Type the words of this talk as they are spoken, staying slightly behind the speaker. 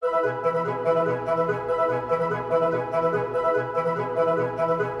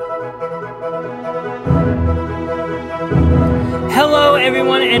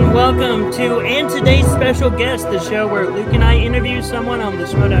everyone, and welcome to And Today's Special Guest, the show where Luke and I interview someone on the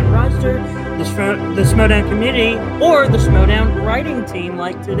Schmoedown roster, the Schmoedown community, or the Schmoedown writing team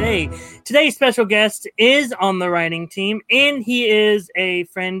like today. Today's special guest is on the writing team, and he is a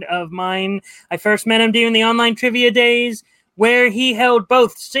friend of mine. I first met him during the online trivia days, where he held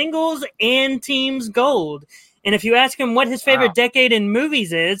both singles and teams gold. And if you ask him what his favorite decade in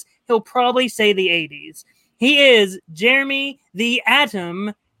movies is, he'll probably say the 80s. He is Jeremy the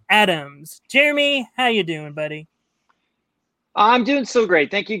Atom Adams. Jeremy, how you doing, buddy? I'm doing so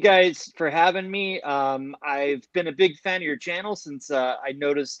great. Thank you guys for having me. I've been a big fan of your channel since I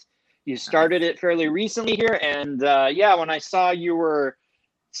noticed you started it fairly recently here. And when I saw you were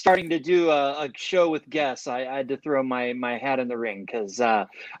starting to do a show with guests, I had to throw my hat in the ring because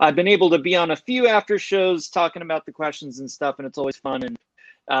I've been able to be on a few after shows talking about the questions and stuff, and it's always fun. And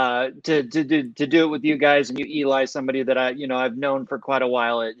to do it with you guys and you, Eli, somebody that I've known for quite a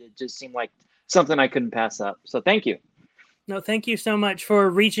while, it just seemed like something I couldn't pass up. So thank you. No, thank you so much for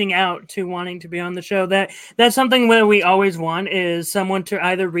reaching out to wanting to be on the show. That's something that we always want, is someone to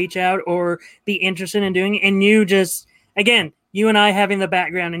either reach out or be interested in doing it. And you just, again, you and I having the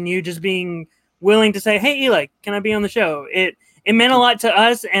background and you just being willing to say, hey, Eli, can I be on the show? It meant a lot to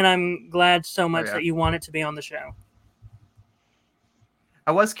us, and I'm glad so much that you wanted to be on the show.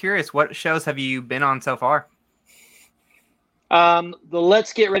 I was curious, what shows have you been on so far? The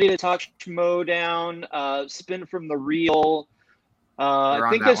Let's Get Ready to Talk Schmoedown, Spin from the Reel. I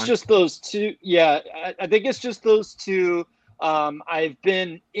think it's just those two. Yeah, I think it's just those two. I've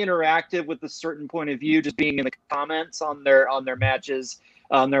been interactive with a certain point of view, just being in the comments on their matches,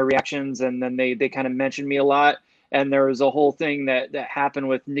 on their reactions, and then they kind of mentioned me a lot. And there was a whole thing that happened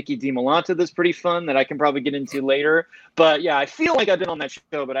with Nikki DiMolanta that's pretty fun that I can probably get into later. But yeah, I feel like I've been on that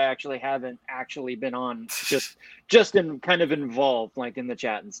show, but I actually haven't actually been on, just in kind of involved, like in the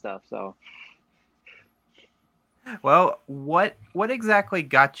chat and stuff. So, well, what exactly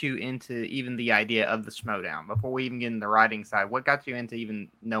got you into even the idea of the Schmoedown? Before we even get into the writing side, what got you into even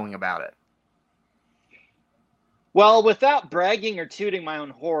knowing about it? Well, without bragging or tooting my own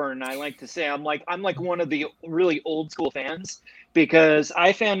horn, I like to say I'm like one of the really old school fans, because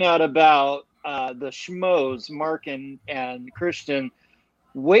I found out about the Schmoes, Mark and Christian,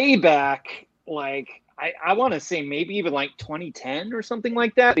 way back, like I want to say maybe even like 2010 or something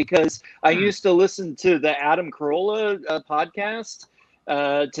like that, because I used to listen to the Adam Carolla podcast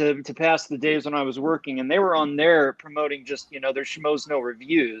to pass the days when I was working, and they were on there promoting just their Schmoes No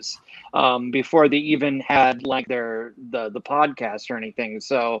Reviews before they even had like the podcast or anything.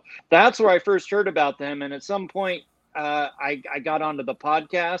 So that's where I first heard about them, and at some point I got onto the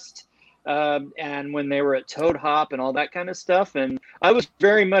podcast and when they were at Toad Hop and all that kind of stuff, and I was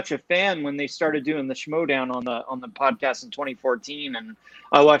very much a fan when they started doing the Schmoedown on the podcast in 2014, and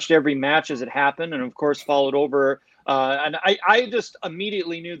I watched every match as it happened, and of course followed over. And I just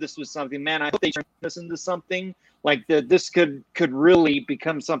immediately knew this was something, man, I hope they turn this into something like that. This could really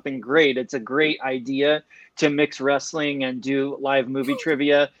become something great. It's a great idea to mix wrestling and do live movie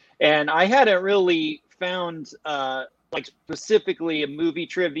trivia. And I hadn't really found like specifically a movie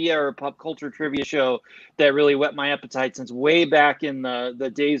trivia or a pop culture trivia show that really whet my appetite since way back in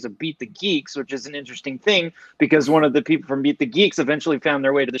the days of Beat the Geeks, which is an interesting thing because one of the people from Beat the Geeks eventually found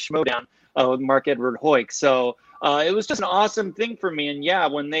their way to the Schmoedown with Mark Edward Hoyk. So it was just an awesome thing for me. And yeah,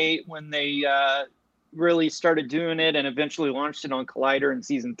 when they really started doing it and eventually launched it on Collider in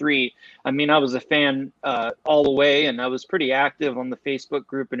season 3, I mean, I was a fan all the way, and I was pretty active on the Facebook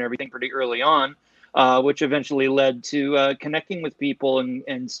group and everything pretty early on, which eventually led to connecting with people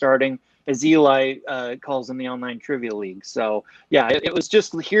and starting, as Eli calls them, the online trivia league. So yeah, it was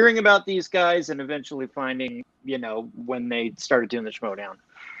just hearing about these guys and eventually finding, when they started doing the Schmoedown.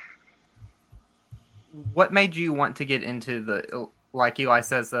 What made you want to get into the, like Eli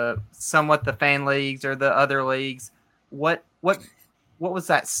says, somewhat the fan leagues or the other leagues? What was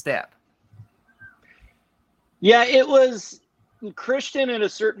that step? Yeah, it was Christian at a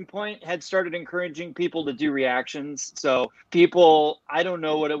certain point had started encouraging people to do reactions. So people, I don't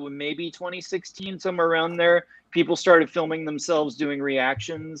know what it would, maybe 2016, somewhere around there, people started filming themselves doing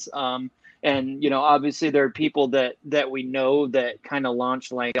reactions. And, obviously there are people that we know that kind of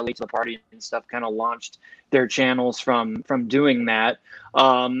launched, like Late to the Party and stuff, kind of launched their channels from doing that.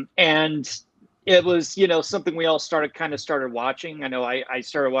 And it was, something we all started watching. I know I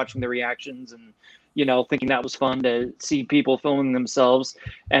started watching the reactions and, thinking that was fun to see people filming themselves.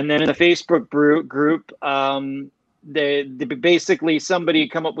 And then in the Facebook group, they basically somebody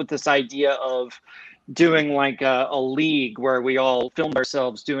come up with this idea of doing like a league where we all filmed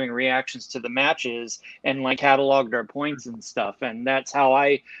ourselves doing reactions to the matches and like cataloged our points and stuff. And that's how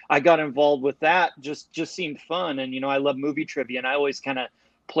I got involved with that. Just seemed fun. And, I love movie trivia, and I always kind of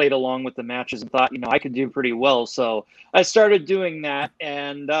played along with the matches and thought, I could do pretty well. So I started doing that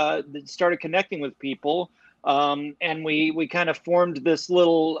and started connecting with people. And we kind of formed this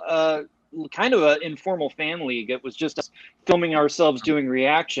little kind of an informal fan league. It was just us filming ourselves doing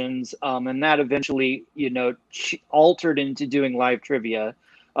reactions, and that eventually, altered into doing live trivia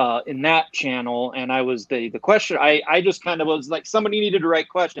in that channel. And I was the question. I just kind of was like, somebody needed to write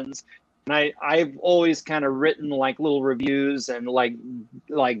questions, and I've always kind of written like little reviews and like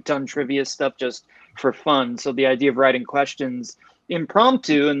done trivia stuff just for fun. So the idea of writing questions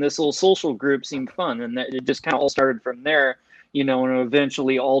impromptu in this little social group seemed fun, and that it just kind of all started from there. And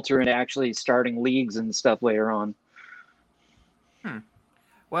eventually alter into actually starting leagues and stuff later on.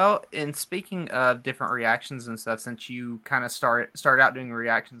 Well, in speaking of different reactions and stuff, since you kind of started out doing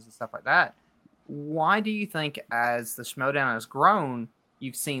reactions and stuff like that, why do you think as the Schmoedown has grown,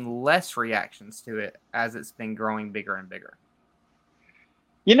 you've seen less reactions to it as it's been growing bigger and bigger?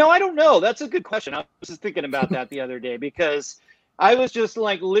 I don't know. That's a good question. I was just thinking about that the other day, because I was just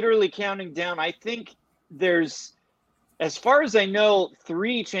like literally counting down. I think there's, as far as I know,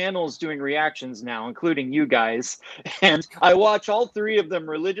 3 channels doing reactions now, including you guys. And I watch all 3 of them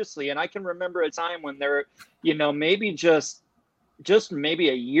religiously. And I can remember a time when there, maybe just maybe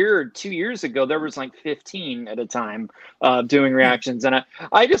a year or 2 years ago, there was like 15 at a time doing reactions. And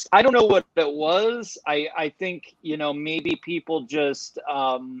I don't know what it was. I think, maybe people just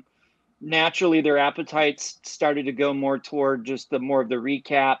naturally their appetites started to go more toward just the more of the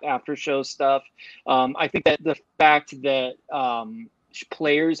recap after show stuff. I think that the fact that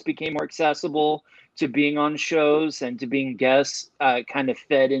players became more accessible to being on shows and to being guests kind of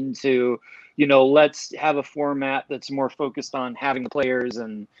fed into, let's have a format that's more focused on having the players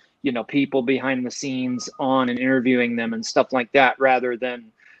and, people behind the scenes on and interviewing them and stuff like that, rather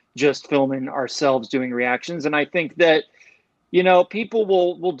than just filming ourselves doing reactions. And I think that, people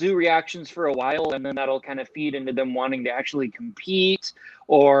will do reactions for a while, and then that'll kind of feed into them wanting to actually compete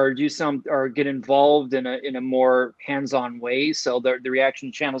or do or get involved in a more hands-on way. So the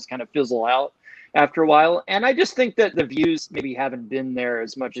reaction channels kind of fizzle out after a while. And I just think that the views maybe haven't been there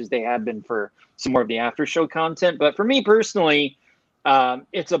as much as they have been for some more of the after show content. But for me personally,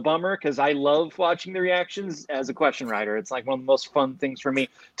 it's a bummer, because I love watching the reactions as a question writer. It's like one of the most fun things for me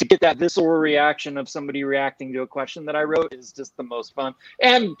to get that visceral reaction of somebody reacting to a question that I wrote is just the most fun.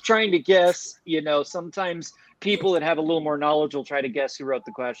 And trying to guess, sometimes people that have a little more knowledge will try to guess who wrote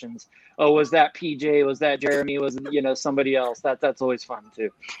the questions. Oh, was that PJ? Was that Jeremy? Was somebody else? That's always fun too.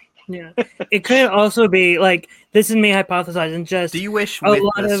 Yeah, it could also be like, this is me hypothesizing. Just do you wish with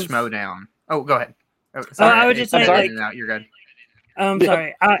the Schmoedown? Oh, go ahead. Oh, sorry, I would just say, like, you're good.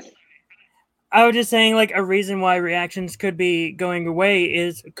 Sorry. I was just saying, like, a reason why reactions could have gone away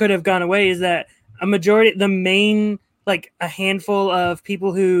is that a majority, the main, like, a handful of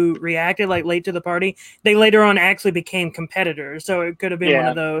people who reacted like late to the party, they later on actually became competitors. So it could have been one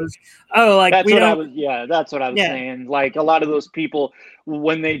of those. Oh, like that's what I was saying. Like, a lot of those people,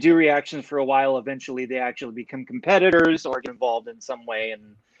 when they do reactions for a while, eventually they actually become competitors or get involved in some way.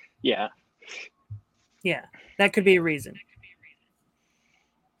 And yeah, that could be a reason.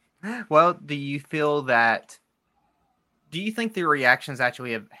 Well, do you think the reactions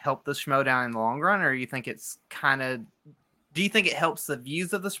actually have helped the Schmoedown in the long run, or do you think it helps the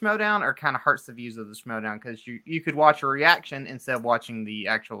views of the Schmoedown, or kind of hurts the views of the Schmoedown? Because you could watch a reaction instead of watching the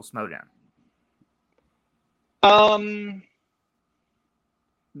actual Schmoedown.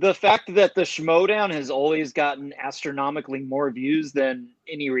 The fact that the Schmoedown has always gotten astronomically more views than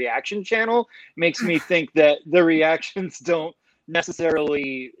any reaction channel makes me think that the reactions don't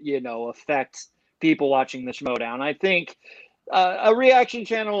necessarily, affect people watching the Schmoedown. I think a reaction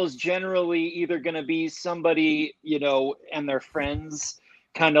channel is generally either going to be somebody, and their friends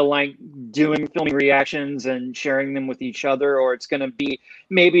kind of like filming reactions and sharing them with each other, or it's going to be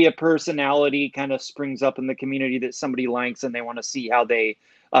maybe a personality kind of springs up in the community that somebody likes and they want to see how they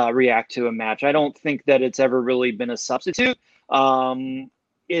react to a match. I don't think that it's ever really been a substitute.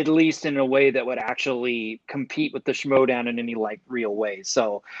 At least in a way that would actually compete with the Schmoedown in any like real way.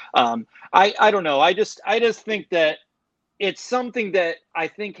 So I don't know. I just think that it's something that I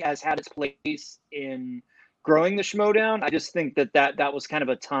think has had its place in growing the Schmoedown. I just think that was kind of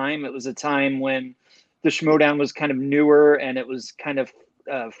a time. It was a time when the Schmoedown was kind of newer, and it was kind of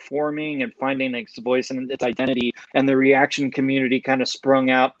forming and finding its voice and its identity, and the reaction community kind of sprung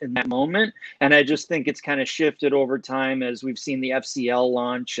out in that moment. And I just think it's kind of shifted over time as we've seen the FCL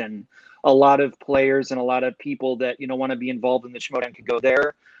launch, and a lot of players and a lot of people that, you know, want to be involved in the Schmoedown could go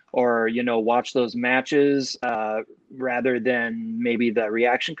there, or, you know, watch those matches rather than maybe the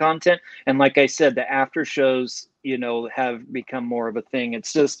reaction content. And like I said, the after shows, you know, have become more of a thing.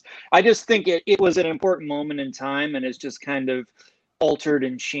 It's just, I just think it was an important moment in time, and it's just kind of altered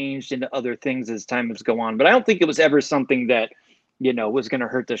and changed into other things as time has gone on. But I don't think it was ever something that, you know, was going to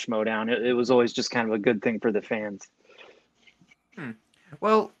hurt the Schmoedown. It was always just kind of a good thing for the fans.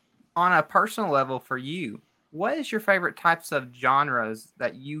 Well, on a personal level for you, what is your favorite types of genres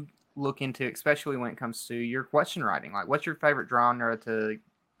that you look into, especially when it comes to your question writing? Like, what's your favorite genre to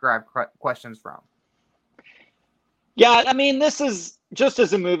grab questions from? Yeah, I mean, this is just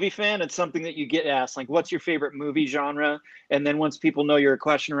as a movie fan, it's something that you get asked, like, what's your favorite movie genre? And then once people know you're a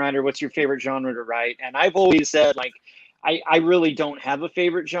question writer, what's your favorite genre to write? And I've always said, like, I really don't have a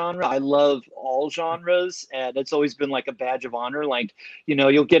favorite genre. I love all genres, and it's always been like a badge of honor. Like, you know,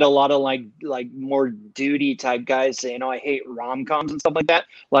 you'll get a lot of like more duty type guys saying, "Oh, I hate rom-coms" and stuff like that.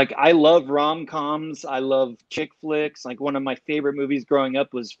 Like, I love rom-coms. I love chick flicks. Like, one of my favorite movies growing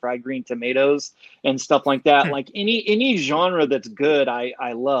up was Fried Green Tomatoes and stuff like that. Like, any genre that's good,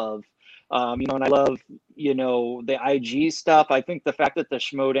 I love. You know, and I love, you know, the IG stuff. I think the fact that the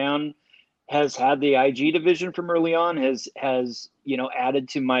Schmoedown has had the IG division from early on has, you know, added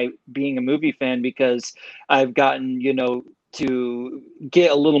to my being a movie fan, because I've gotten, you know, to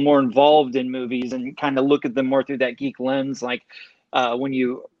get a little more involved in movies and kind of look at them more through that geek lens. Like when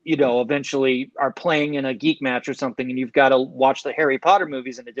you know, eventually are playing in a geek match or something, and you've got to watch the Harry Potter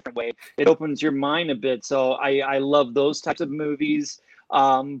movies in a different way, it opens your mind a bit. So I love those types of movies.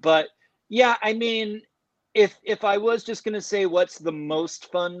 But yeah, I mean, if I was just going to say what's the most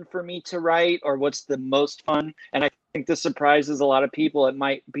fun for me to write, or what's the most fun, and I think this surprises a lot of people, it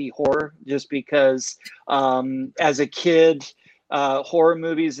might be horror, just because as a kid, horror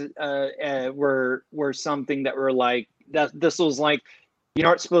movies were something that were like, that this was like, you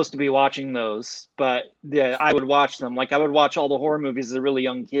aren't supposed to be watching those, but yeah, I would watch them. Like, I would watch all the horror movies as a really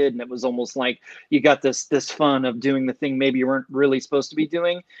young kid, and it was almost like you got this fun of doing the thing maybe you weren't really supposed to be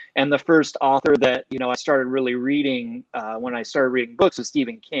doing. And the first author that, you know, I started really reading when I started reading books was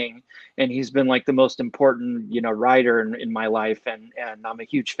Stephen King, and he's been like the most important, you know, writer in my life, and I'm a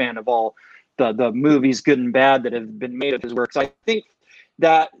huge fan of all the movies, good and bad, that have been made of his work. So I think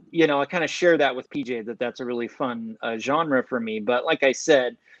that, you know, I kind of share that with PJ, that's a really fun genre for me. But like I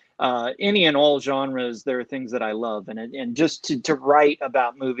said, any and all genres, there are things that I love, and just to write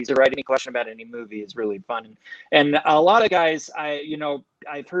about movies, to write any question about any movie is really fun. And a lot of guys,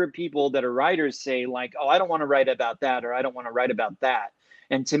 I've heard people that are writers say, like, oh, I don't want to write about that, or I don't want to write about that.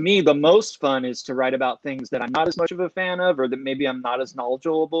 And to me, the most fun is to write about things that I'm not as much of a fan of, or that maybe I'm not as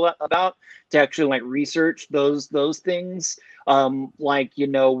knowledgeable about, to actually like research those things. Like, you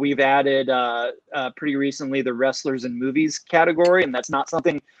know, we've added pretty recently the wrestlers and movies category, and that's not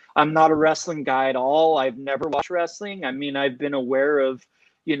something, I'm not a wrestling guy at all. I've never watched wrestling. I mean, I've been aware of,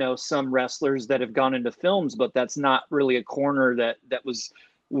 you know, some wrestlers that have gone into films, but that's not really a corner that was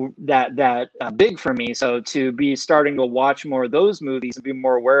that big for me. So to be starting to watch more of those movies and be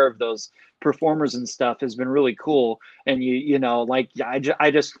more aware of those performers and stuff has been really cool. And you know, like I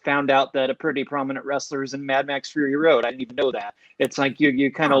just found out that a pretty prominent wrestler is in Mad Max Fury Road. I didn't even know that. It's like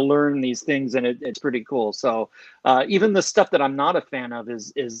you kind of learn these things, and it's pretty cool. So even the stuff that I'm not a fan of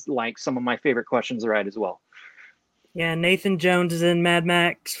is like some of my favorite questions to write as well. Yeah, Nathan Jones is in Mad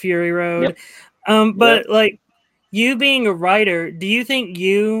Max Fury Road. Yep. But like, you being a writer, do you think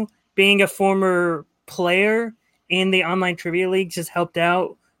you being a former player in the online trivia leagues has helped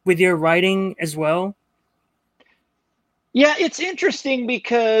out with your writing as well? Yeah, it's interesting,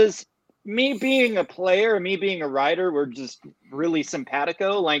 because me being a player, me being a writer, we're just really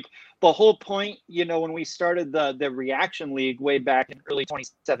simpatico. Like, the whole point, you know, when we started the Reaction League way back in early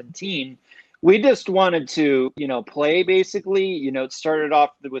 2017, we just wanted to, you know, play basically. You know, it started off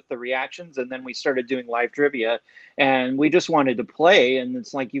with the reactions, and then we started doing live trivia, and we just wanted to play. And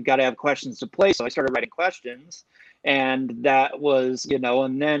it's like, you've got to have questions to play. So I started writing questions, and that was, you know,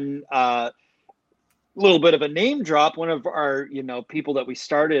 and then a little bit of a name drop. One of our, you know, people that we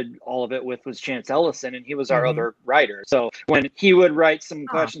started all of it with was Chance Ellison, and he was our other writer. So when he would write some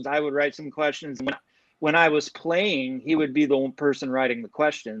questions, I would write some questions. And when I was playing, he would be the one person writing the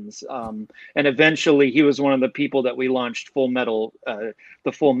questions. And eventually he was one of the people that we launched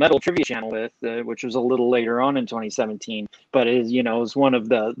the Full Metal Trivia channel with, which was a little later on in 2017, but it was one of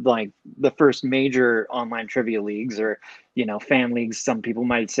the first major online trivia leagues, or, fan leagues, some people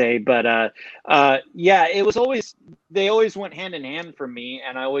might say. But yeah, they always went hand in hand for me.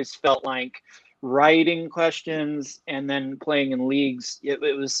 And I always felt like writing questions and then playing in leagues, it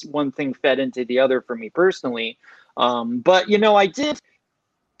was one thing fed into the other for me personally. But I did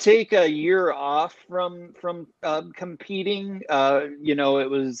take a year off from competing. It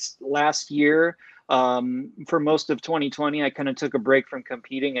was last year. For most of 2020, I kind of took a break from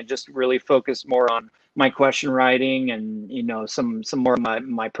competing and just really focused more on my question writing and, some more of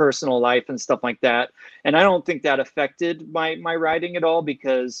my personal life and stuff like that. And I don't think that affected my writing at all,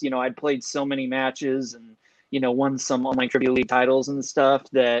 because, I'd played so many matches and, won some online trivia league titles and stuff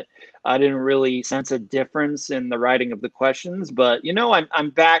that I didn't really sense a difference in the writing of the questions. But, I'm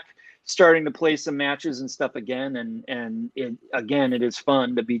back starting to play some matches and stuff again. And it is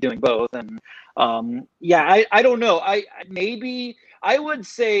fun to be doing both. And I don't know. I would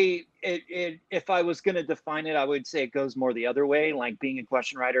say if I was going to define it, I would say it goes more the other way. Like, being a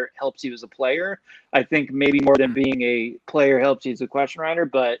question writer helps you as a player. I think maybe more than being a player helps you as a question writer.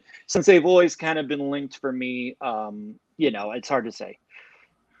 But since they've always kind of been linked for me, it's hard to say.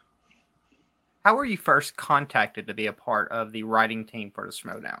 How were you first contacted to be a part of the writing team for the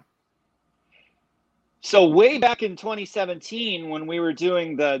Schmoedown? So way back in 2017, when we were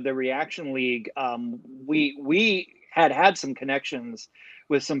doing the Reaction League, we had some connections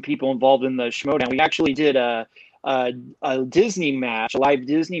with some people involved in the Schmoedown. We actually did a Disney match, a live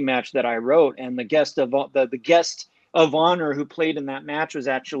Disney match that I wrote, and the guest of honor who played in that match was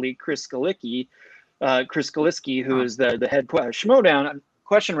actually Chris Galicki, who is the head Schmoedown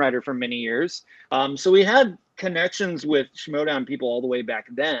question writer for many years. So we had connections with Schmoedown people all the way back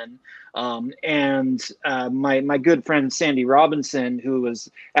then. And my good friend Sandy Robinson, who was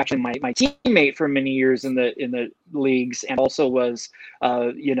actually my teammate for many years in the leagues, and also was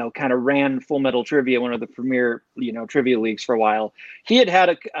kind of ran Full Metal Trivia, one of the premier trivia leagues, for a while. He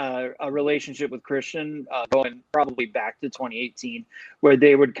had a relationship with Christian going probably back to 2018, where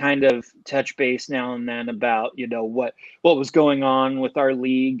they would kind of touch base now and then about what was going on with our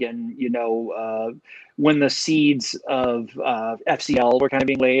league, and when the seeds of FCL were kind of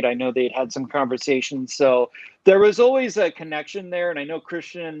being laid. I know they'd had some conversations. So there was always a connection there. And I know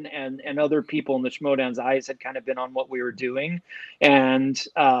Christian and other people in the Schmoedown's eyes had kind of been on what we were doing. And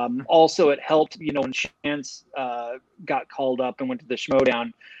also it helped, when Chance got called up and went to the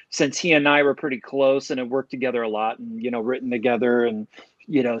Schmoedown, since he and I were pretty close and had worked together a lot and, written together and,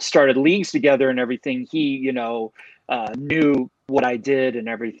 started leagues together and everything, he, knew what I did and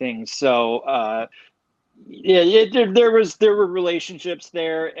everything. So, there were relationships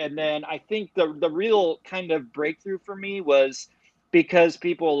there. And then I think the real kind of breakthrough for me was because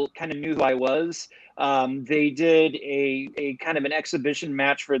people kind of knew who I was. They did a kind of an exhibition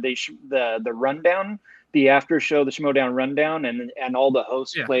match for the rundown, the after show, the Schmoedown rundown, and all the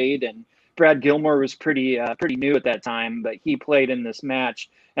hosts played. And Brad Gilmore was pretty new at that time, but he played in this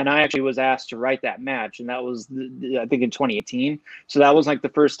match. And I actually was asked to write that match. And that was, I think, in 2018. So that was like the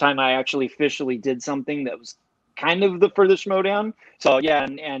first time I actually officially did something that was kind of for the Schmoedown. So, yeah,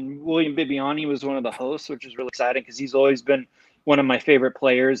 and William Bibiani was one of the hosts, which is really exciting because he's always been one of my favorite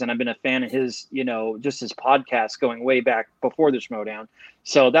players. And I've been a fan of his, just his podcast going way back before the Schmoedown.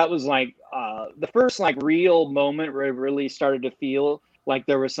 So that was like the first real moment where it really started to feel like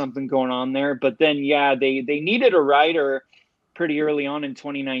there was something going on there. But then, they needed a writer pretty early on in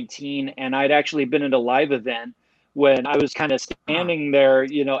 2019, and I'd actually been at a live event when I was kind of standing there,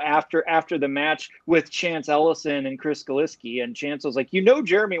 after the match with Chance Ellison and Chris Galicki, and Chance was like,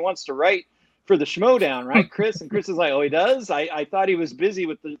 Jeremy wants to write for the Schmoedown, right, Chris? And Chris is like, oh, he does? I thought he was busy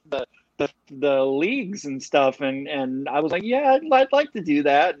with the leagues and stuff, and I was like, yeah, I'd like to do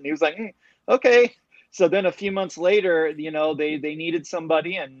that, and he was like, okay. So then a few months later, they needed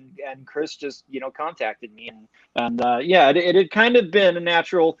somebody, and Chris just, contacted me, and it had kind of been a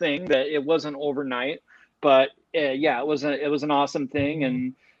natural thing that it wasn't overnight, but it was an awesome thing.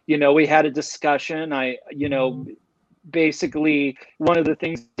 And, we had a discussion. Basically one of the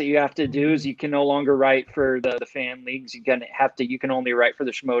things that you have to do is you can no longer write for the fan leagues. You can only write for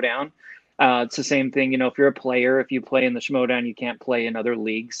the Schmoedown. It's the same thing, if you're a player, if you play in the Schmoedown, you can't play in other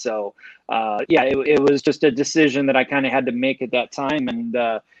leagues. So, it was just a decision that I kind of had to make at that time. And,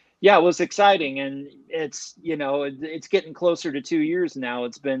 yeah, it was exciting, and it's it's getting closer to 2 years now.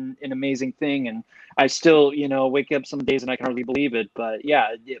 It's been an amazing thing, and I still wake up some days and I can hardly believe it. But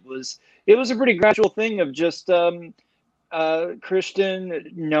yeah, it was a pretty gradual thing of just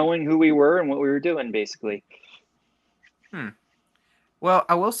Christian knowing who we were and what we were doing, basically. Well,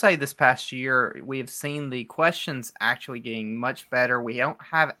 I will say this past year, we have seen the questions actually getting much better. We don't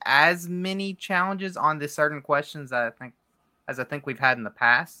have as many challenges on the certain questions that I think we've had in the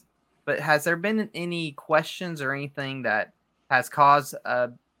past. But has there been any questions or anything that has caused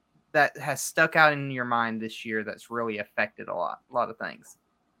that has stuck out in your mind this year that's really affected a lot of things?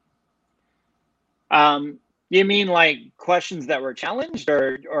 You mean like questions that were challenged,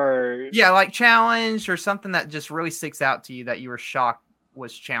 or yeah, like challenged, or something that just really sticks out to you that you were shocked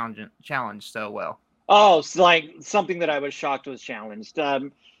was challenged so well? Oh, so like something that I was shocked was challenged.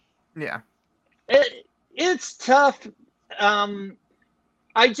 Yeah, it's tough.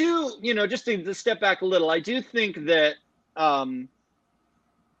 I do, just to step back a little, I do think that, I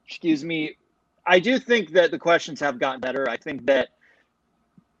do think that the questions have gotten better. I think that,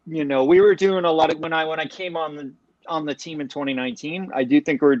 we were doing a lot of, when I came on the team in 2019, I do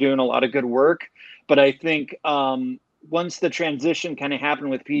think we were doing a lot of good work, but I think, once the transition kind of happened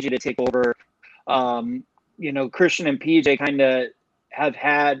with PJ to take over, Christian and PJ kind of have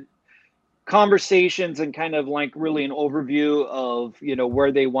had conversations and kind of like really an overview of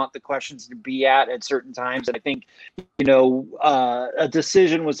where they want the questions to be at certain times, and I think a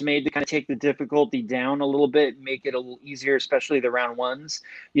decision was made to kind of take the difficulty down a little bit, make it a little easier, especially the round ones,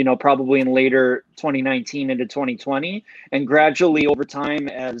 probably in later 2019 into 2020, and gradually over time,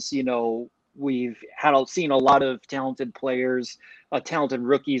 as we've seen a lot of talented players, talented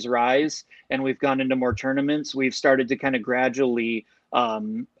rookies rise, and we've gone into more tournaments, we've started to kind of gradually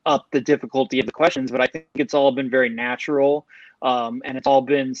up the difficulty of the questions. But I think it's all been very natural, and it's all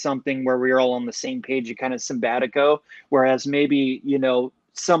been something where we're all on the same page, a kind of simpatico, whereas maybe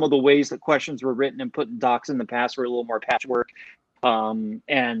some of the ways that questions were written and put in docs in the past were a little more patchwork,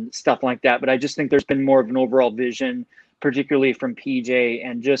 and stuff like that. But I just think there's been more of an overall vision, particularly from PJ,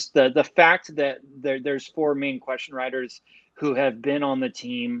 and just the fact that there's 4 main question writers who have been on the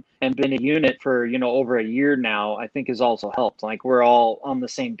team and been a unit for over a year now, I think has also helped. Like, we're all on the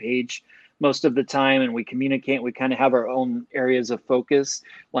same page most of the time, and we communicate. We kind of have our own areas of focus.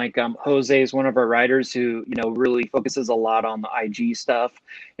 Like, Jose is one of our writers who really focuses a lot on the IG stuff,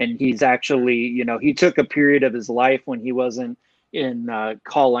 and he's actually he took a period of his life when he wasn't in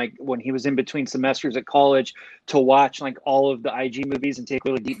when he was in between semesters at college, to watch like all of the IG movies and take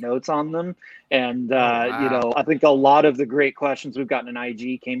really deep notes on them. And wow. I think a lot of the great questions we've gotten in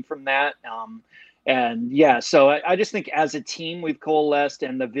IG came from that. And yeah, so I just think as a team we've coalesced,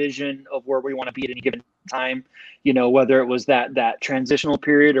 and the vision of where we want to be at any given time, whether it was that transitional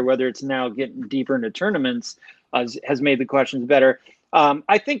period or whether it's now getting deeper into tournaments, has made the questions better.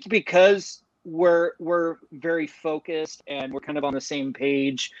 I think because we're very focused and we're kind of on the same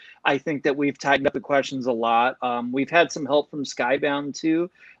page, I think that we've tightened up the questions a lot. We've had some help from Skybound too.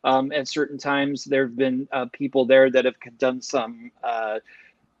 At certain times, there have been people there that have done some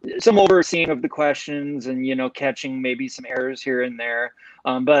overseeing of the questions and catching maybe some errors here and there.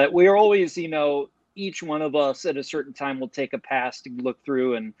 But we are always each one of us at a certain time will take a pass to look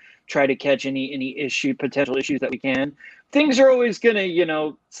through and try to catch any potential issues that we can. Things are always going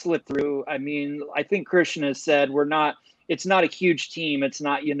to, slip through. I mean, I think Christian has said it's not a huge team. It's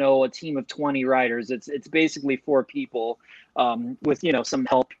not, a team of 20 writers. It's basically 4 people, with, some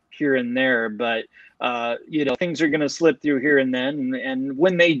help here and there. But, things are going to slip through here and then. And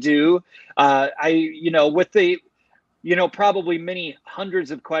when they do, with the, probably many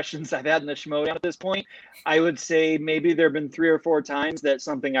hundreds of questions I've had in the Schmoedown at this point, I would say maybe there have been 3 or 4 times that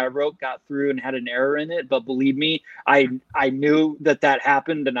something I wrote got through and had an error in it. But believe me, I knew that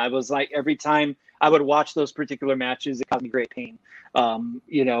happened. And I was like, every time I would watch those particular matches, it caused me great pain.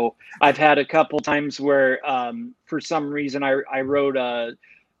 I've had a couple times where for some reason I wrote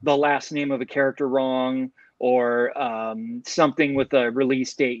the last name of a character wrong, or something with a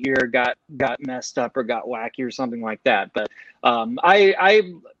release date year got messed up or got wacky or something like that. But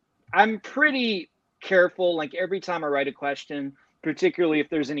I'm pretty careful. Like, every time I write a question, particularly if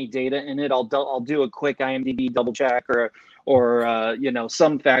there's any data in it, I'll do a quick IMDb double check, or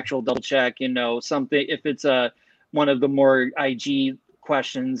some factual double check. Something, if it's one of the more IG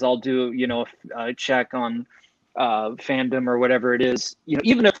questions, I'll do a check on fandom or whatever it is,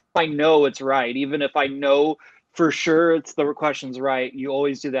 even if I know it's right, even if I know for sure it's the question's right, you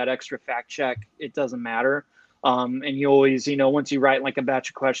always do that extra fact check. It doesn't matter. And you always, once you write like a batch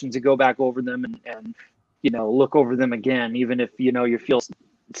of questions, you go back over them and look over them again, even if, you feel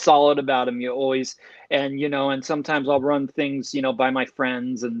solid about them. You always, and and sometimes I'll run things by my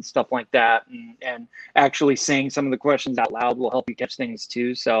friends and stuff like that, and actually saying some of the questions out loud will help you catch things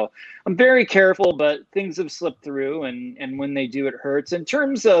too. So I'm very careful, but things have slipped through, and when they do, it hurts. In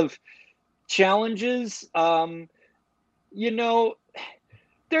terms of challenges, there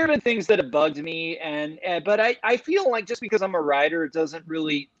have been things that have bugged me, but I feel like just because I'm a writer, it doesn't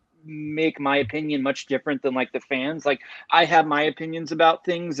really make my opinion much different than like the fans. Like, I have my opinions about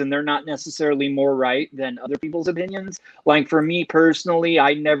things, and they're not necessarily more right than other people's opinions. Like, for me personally,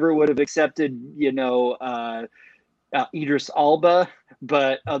 I never would have accepted, Idris Elba,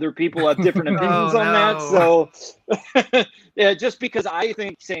 but other people have different opinions on that. So yeah, just because I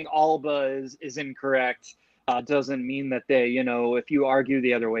think saying Alba is incorrect doesn't mean that they, if you argue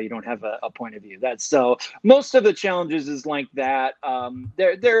the other way, you don't have a point of view. That's so most of the challenges is like that.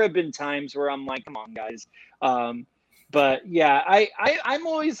 There have been times where I'm like, come on, guys. But yeah, I'm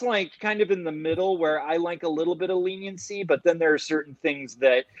always like kind of in the middle where I like a little bit of leniency, but then there are certain things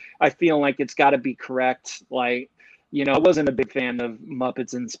that I feel like it's got to be correct. Like, I wasn't a big fan of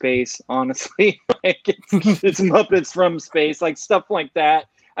Muppets in Space, honestly. Like, it's Muppets from Space, like stuff like that.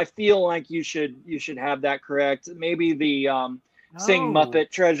 I feel like you should have that correct. Maybe the saying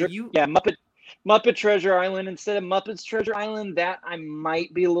Muppet Treasure, Muppet Treasure Island instead of Muppets Treasure Island. That I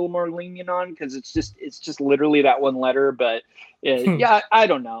might be a little more lenient on, because it's just literally that one letter. But yeah, I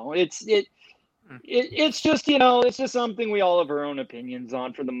don't know. It's just it's just something we all have our own opinions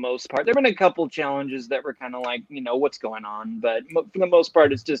on for the most part. There've been a couple challenges that were kind of like, what's going on, but for the most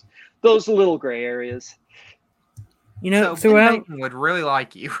part, it's just those little gray areas. So Ben Bateman would really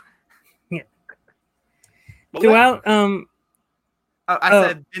like you. Yeah. Throughout, I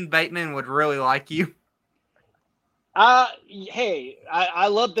said Ben Bateman would really like you. Hey, I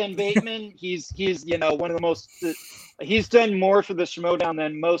love Ben Bateman. He's one of the most. He's done more for the Schmodown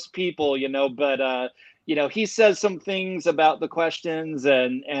than most people, But he says some things about the questions,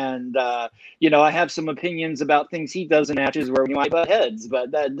 and I have some opinions about things he does in matches where we might butt heads,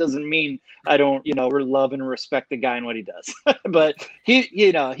 but that doesn't mean I don't, love and respect the guy and what he does. But he's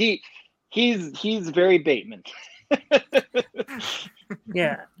very Bateman.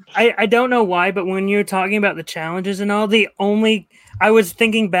 Yeah, I don't know why, but when you're talking about the challenges and all, I was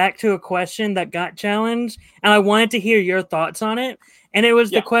thinking back to a question that got challenged, and I wanted to hear your thoughts on it. And it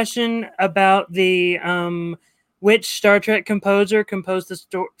was the question about the which Star Trek composer composed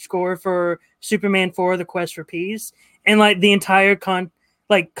the score for Superman 4: The Quest for Peace, and like the entire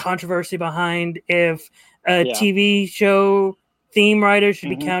controversy behind if a TV show theme writer should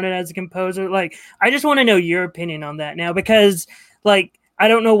be counted as a composer. Like, I just want to know your opinion on that now, because like, I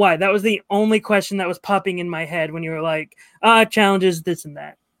don't know why. That was the only question that was popping in my head when you were like, challenges, this and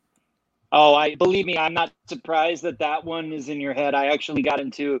that. Oh, believe me, I'm not surprised that one is in your head. I actually got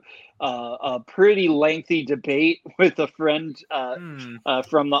into a pretty lengthy debate with a friend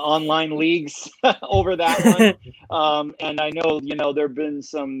from the online leagues over that one. And I know, there have been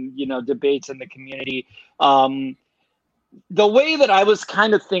some, debates in the community. The way that I was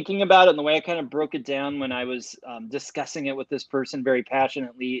kind of thinking about it, and the way I kind of broke it down when I was discussing it with this person very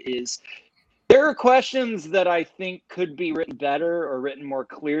passionately, is there are questions that I think could be written better or written more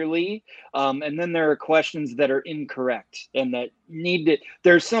clearly. And then there are questions that are incorrect and that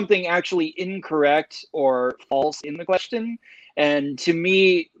there's something actually incorrect or false in the question. And to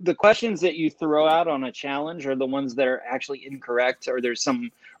me, the questions that you throw out on a challenge are the ones that are actually incorrect, or there's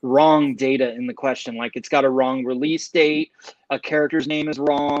some wrong data in the question. Like, it's got a wrong release date, a character's name is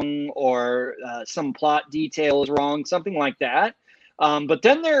wrong, or some plot detail is wrong, something like that. But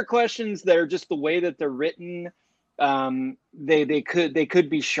then there are questions that are just the way that they're written. They could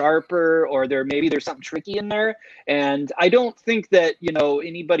be sharper, or there's something tricky in there. And I don't think that,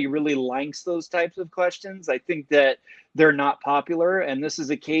 anybody really likes those types of questions. I think that they're not popular. And this is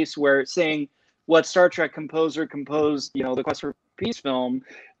a case where saying what Star Trek composer composed, the Quest for Peace film,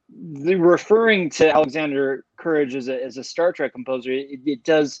 referring to Alexander Courage as a Star Trek composer, it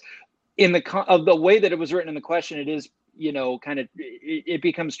does, in the way that it was written in the question, it is, it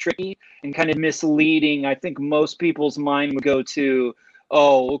becomes tricky and kind of misleading. I think most people's mind would go to,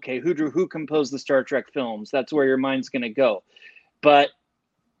 oh, okay, who composed the Star Trek films? That's where your mind's going to go. But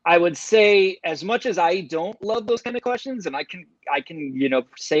I would say, as much as I don't love those kind of questions, and I can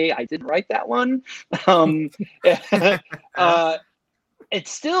say I didn't write that one, it's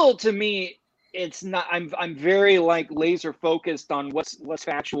still, to me, it's not. I'm very laser focused on what's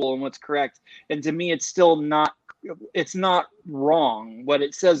factual and what's correct, and to me, it's still not. It's not wrong. What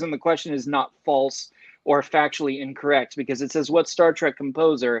it says in the question is not false or factually incorrect, because it says what Star Trek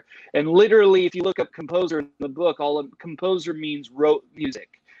composer, and literally, if you look up composer in the book, composer means wrote music.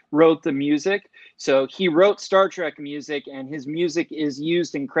 wrote the music. So he wrote Star Trek music, and his music is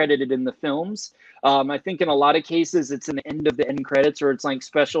used and credited in the films. I think in a lot of cases it's an end of the end credits, or it's like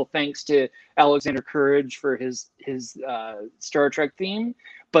special thanks to Alexander Courage for his Star Trek theme.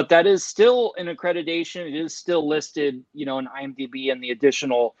 But that is still an accreditation. It is still listed, in IMDb in the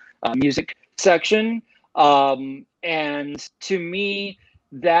additional music section. And to me,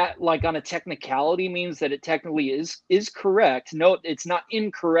 that, like, on a technicality means that it technically is correct. No, it's not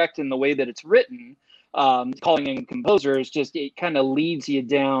incorrect in the way that it's written. Calling in composers, just it kind of leads you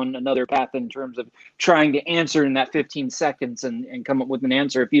down another path in terms of trying to answer in that 15 seconds and come up with an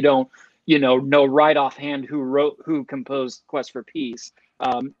answer if you don't, know right offhand who composed Quest for Peace.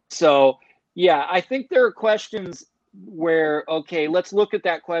 So yeah, I think there are questions where, okay, let's look at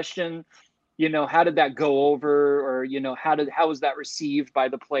that question. How did that go over, or, how was that received by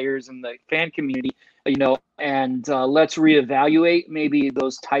the players and the fan community, and let's reevaluate maybe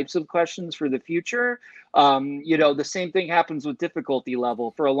those types of questions for the future. The same thing happens with difficulty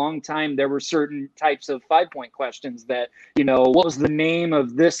level. For a long time, there were certain types of 5-point questions that, what was the name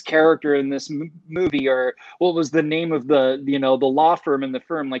of this character in this movie, or what was the name of the law firm in the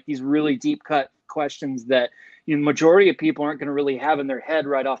firm, like these really deep cut questions that majority of people aren't going to really have in their head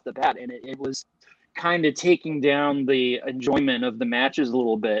right off the bat. And it was kind of taking down the enjoyment of the matches a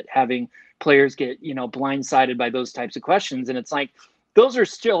little bit, having players get, blindsided by those types of questions. And it's like, those are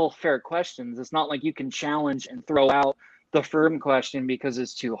still fair questions. It's not like you can challenge and throw out the firm question because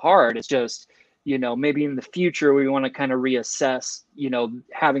it's too hard. It's just, maybe in the future we want to kind of reassess,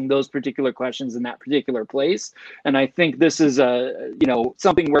 having those particular questions in that particular place. And I think this is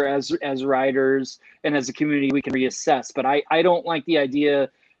something where as writers and as a community we can reassess. But I don't like the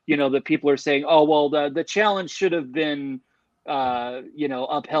idea, that people are saying, oh, well, the challenge should have been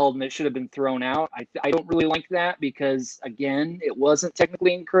upheld and it should have been thrown out. I don't really like that because, again, it wasn't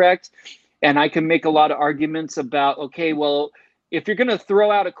technically incorrect. And I can make a lot of arguments about, okay, well, if you're going to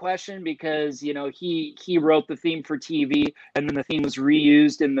throw out a question because, he wrote the theme for TV and then the theme was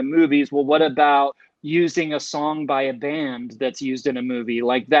reused in the movies, well, what about using a song by a band that's used in a movie?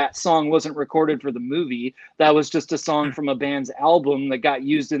 Like, that song wasn't recorded for the movie. That was just a song from a band's album that got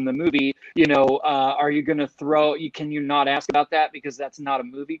used in the movie. Are you going to can you not ask about that because that's not a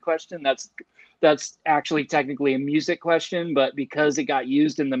movie question? That's actually technically a music question, but because it got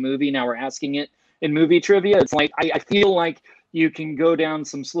used in the movie, now we're asking it in movie trivia. It's like, I feel like you can go down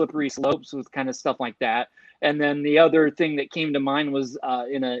some slippery slopes with kind of stuff like that. And then the other thing that came to mind was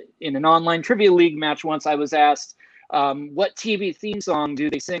in an online trivia league match once, I was asked, what TV theme song do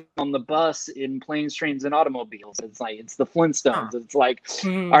they sing on the bus in Planes, Trains, and Automobiles? It's like, it's the Flintstones. It's like, do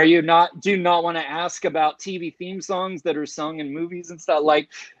you not want to ask about TV theme songs that are sung in movies and stuff? Like,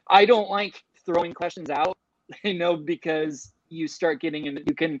 I don't like throwing questions out, because you start getting in,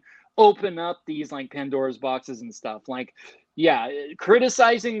 you can open up these like Pandora's boxes and stuff. Like, yeah,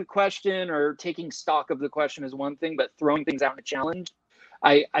 criticizing the question or taking stock of the question is one thing, but throwing things out in a challenge,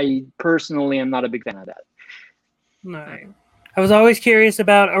 I personally am not a big fan of that. No. I was always curious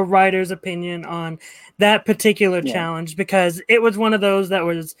about a writer's opinion on that particular challenge because it was one of those that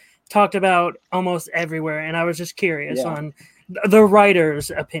was talked about almost everywhere, and I was just curious on the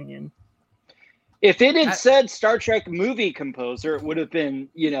writer's opinion. If it had said Star Trek movie composer, it would have been,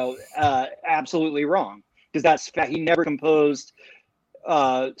 absolutely wrong. Because he never composed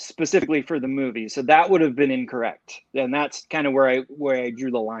specifically for the movie, so that would have been incorrect, and that's kind of where I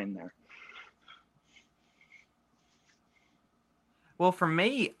drew the line there. Well, for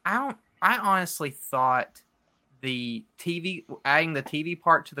me, I honestly thought adding the TV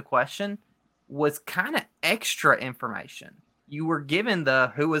part to the question was kind of extra information. You were given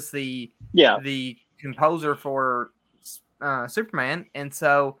who was the composer for Superman, and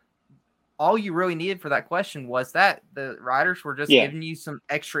so all you really needed for that question was that the writers were just giving you some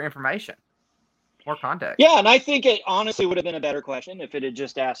extra information, more context. Yeah, and I think it honestly would have been a better question if it had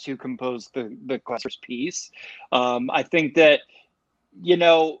just asked who composed the Quester's piece. I think that,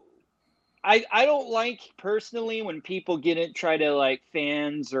 I don't like personally when people try to, like,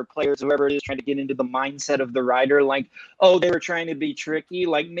 fans or players, whoever it is, trying to get into the mindset of the writer, like, oh, they were trying to be tricky.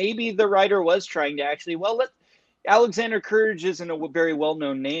 Like, maybe the writer was trying to actually, Alexander Courage isn't a very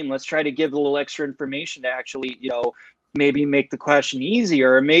well-known name. Let's try to give a little extra information to actually, maybe make the question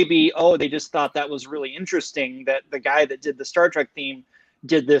easier. Or maybe, they just thought that was really interesting that the guy that did the Star Trek theme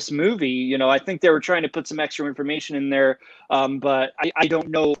did this movie. I think they were trying to put some extra information in there. But I don't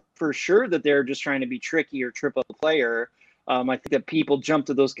know for sure that they're just trying to be tricky or trip up the player. I think that people jump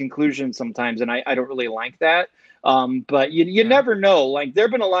to those conclusions sometimes, and I don't really like that. But you never know. Like, there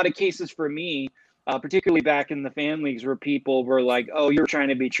have been a lot of cases for me particularly back in the fan leagues where people were like, oh, you're trying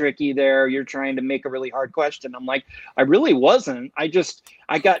to be tricky there. You're trying to make a really hard question. I'm like, I really wasn't.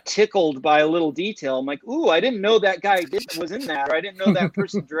 I got tickled by a little detail. I'm like, ooh, I didn't know that guy was in that, or I didn't know that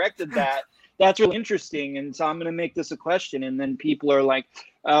person directed that. That's really interesting. And so I'm going to make this a question. And then people are like,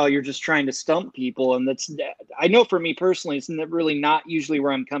 oh, you're just trying to stump people. And I know for me personally, it's really not usually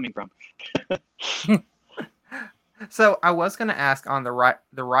where I'm coming from. So I was going to ask on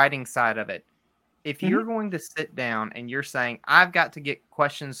the writing side of it, if you're going to sit down and you're saying, I've got to get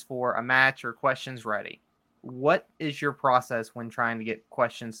questions for a match or questions ready, what is your process when trying to get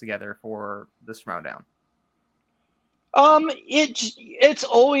questions together for the Schmoedown? It's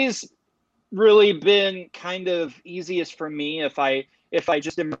always really been kind of easiest for me if I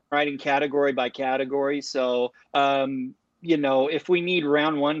just am writing category by category. So, if we need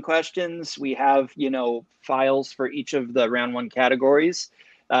round one questions, we have, files for each of the round one categories.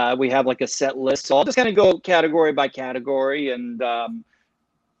 We have like a set list. So I'll just kind of go category by category and,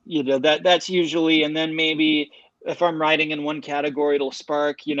 that's usually, and then maybe if I'm writing in one category, it'll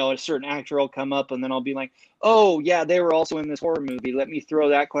spark, a certain actor will come up and then I'll be like, oh yeah, they were also in this horror movie. Let me throw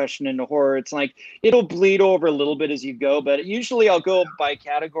that question into horror. It's like, it'll bleed over a little bit as you go, but usually I'll go by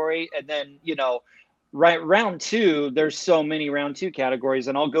category and then, round two, there's so many round two categories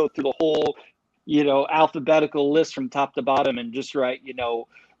and I'll go through the whole, alphabetical list from top to bottom and just write,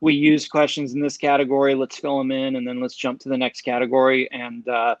 we use questions in this category, let's fill them in, and then let's jump to the next category. And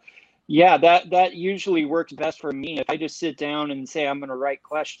that usually works best for me. If I just sit down and say I'm going to write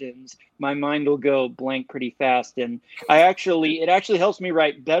questions, my mind will go blank pretty fast. And it actually helps me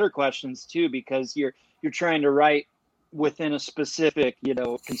write better questions too, because you're trying to write within a specific,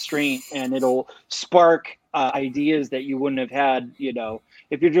 constraint, and it'll spark ideas that you wouldn't have had,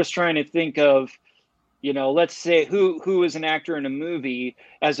 if you're just trying to think of, let's say who is an actor in a movie,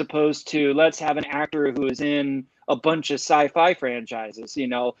 as opposed to let's have an actor who is in a bunch of sci-fi franchises.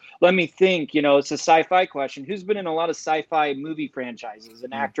 Let me think, it's a sci-fi question. Who's been in a lot of sci-fi movie franchises?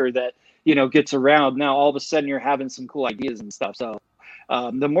 An actor that, gets around. Now, all of a sudden you're having some cool ideas and stuff. So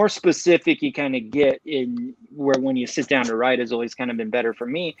the more specific you kind of get in when you sit down to write has always kind of been better for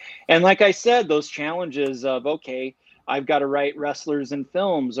me. And like I said, those challenges of, okay, I've got to write wrestlers in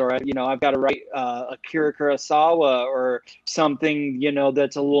films, or, I've got to write Akira Kurosawa or something,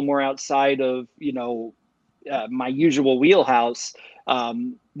 that's a little more outside of, my usual wheelhouse.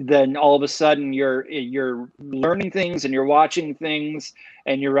 Then all of a sudden you're learning things and you're watching things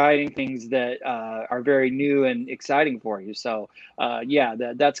and you're writing things that are very new and exciting for you. So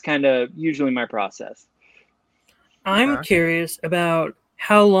that's kind of usually my process. I'm curious about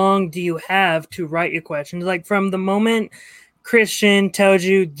how long do you have to write your questions? Like from the moment Christian tells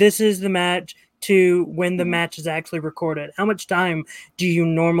you this is the match to when the match is actually recorded, how much time do you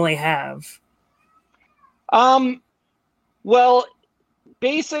normally have? Well,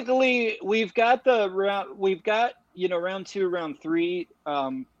 basically we've got round two, round three,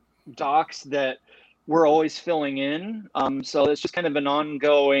 docs that we're always filling in. So it's just kind of an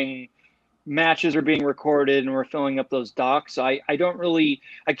ongoing, matches are being recorded and we're filling up those docs. So I can't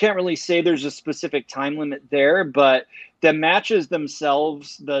really say there's a specific time limit there, but the matches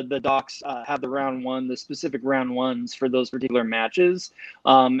themselves, the docs have the specific round ones for those particular matches.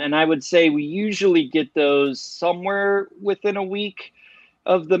 And I would say we usually get those somewhere within a week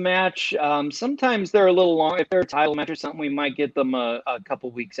of the match. Sometimes they're a little long. If they're a title match or something, we might get them a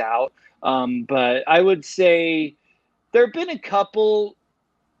couple weeks out. But I would say there have been a couple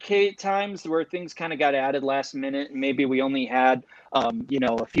times where things kind of got added last minute, and maybe we only had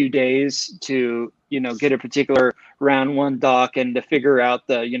a few days to get a particular round one doc and to figure out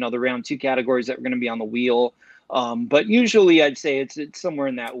the round two categories that were going to be on the wheel. But usually I'd say it's somewhere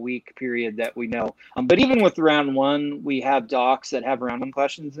in that week period that we know. But even with round one, we have docs that have round one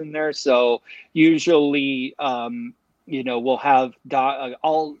questions in there. So usually we'll have you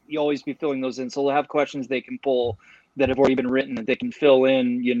always be filling those in. So we'll have questions they can pull that have already been written that they can fill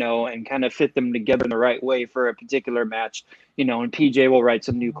in, and kind of fit them together in the right way for a particular match, and PJ will write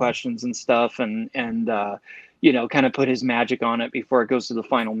some new questions and stuff and kind of put his magic on it before it goes to the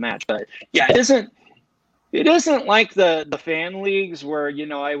final match. But yeah, it isn't like the fan leagues where,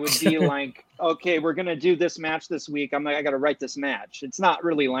 I would be like, okay, we're going to do this match this week. I'm like, I got to write this match. It's not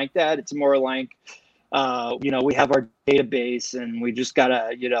really like that. It's more like, we have our database and we just got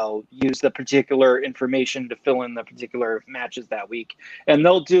to, use the particular information to fill in the particular matches that week. And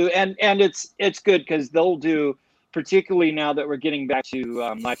they'll do, and it's good because they'll do, particularly now that we're getting back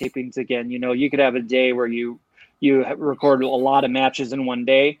to live tapings again, you could have a day where you you record a lot of matches in one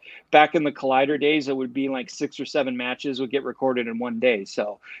day. Back in the Collider days, it would be like 6 or 7 matches would get recorded in one day.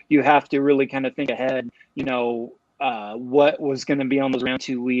 So you have to really kind of think ahead, what was going to be on those round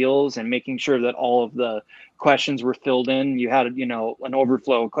 2 wheels and making sure that all of the questions were filled in. You had, an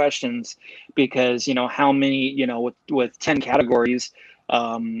overflow of questions because, how many, with 10 categories,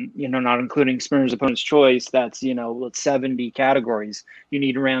 not including Spinner's Opponent's Choice, that's, 70 categories. You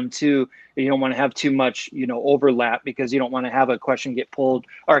need round 2. You don't want to have too much, overlap because you don't want to have a question get pulled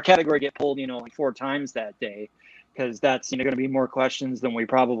or a category get pulled, like 4 times that day, because that's, going to be more questions than we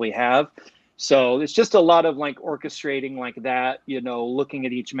probably have. So it's just a lot of like orchestrating like that, looking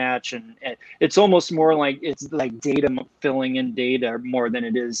at each match, and it's almost more like it's like data, filling in data more than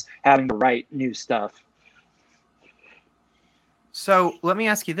it is having to write new stuff. So let me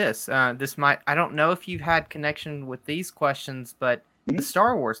ask you this. I don't know if you've had connection with these questions, but the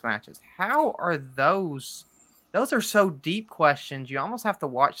Star Wars matches, how are those? Those are so deep questions. You almost have to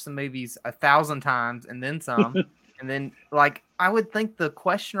watch the movies 1,000 times and then some. And then, like, I would think the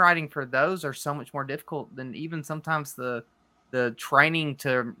question writing for those are so much more difficult than even sometimes the training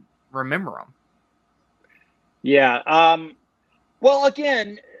to remember them. Yeah. Well,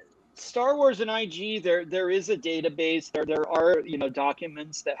 again, Star Wars and IG, there is a database. There are,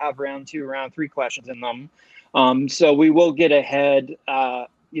 documents that have round 2, round 3 questions in them. So we will get ahead,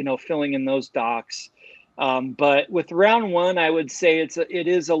 filling in those docs. But with round 1, I would say it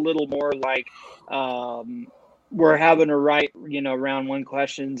is a little more like we're having to write, round 1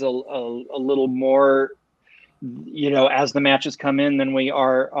 questions a little more, as the matches come in than we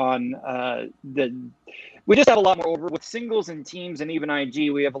are on we just have a lot more with singles and teams, and even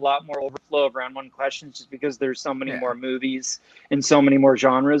IG, we have a lot more overflow of round 1 questions just because there's so many more movies and so many more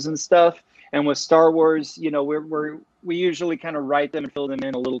genres and stuff. And with Star Wars, we usually kind of write them and fill them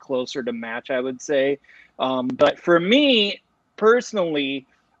in a little closer to match, I would say. But for me personally,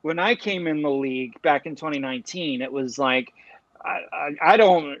 when I came in the league back in 2019, it was like, I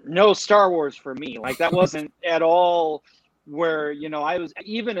don't know Star Wars for me. Like that wasn't at all where, I was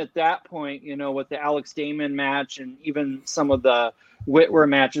even at that point, with the Alex Damon match and even some of the Whitwer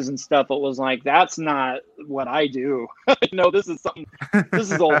matches and stuff, it was like, that's not what I do. This is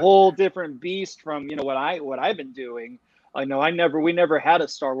a whole different beast from, what I've been doing. I know we never had a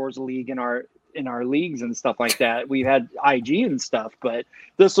Star Wars league in our leagues and stuff like that. We had IG and stuff, but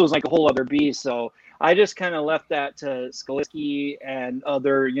this was like a whole other beast. So I just kind of left that to Skaliski and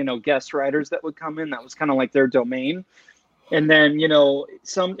other, guest writers that would come in. That was kind of like their domain. And then,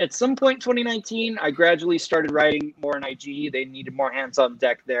 at some point in 2019, I gradually started writing more in IG. They needed more hands on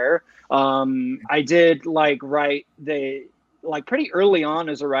deck there. I did write pretty early on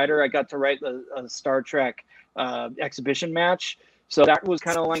as a writer, I got to write a Star Trek exhibition match. So that was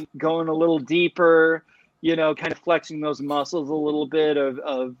kind of like going a little deeper, kind of flexing those muscles a little bit of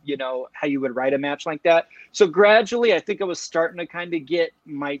how you would write a match like that. So gradually, I think I was starting to kind of get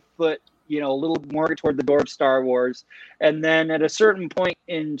my foot, a little more toward the door of Star Wars. And then at a certain point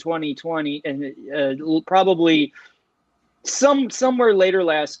in 2020, and probably somewhere later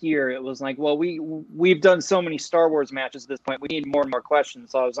last year, it was like, well, we've done so many Star Wars matches at this point. We need more and more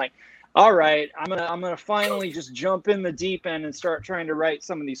questions. So I was like, all right, I'm gonna finally just jump in the deep end and start trying to write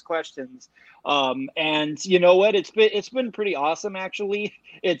some of these questions. And you know what? It's been pretty awesome actually.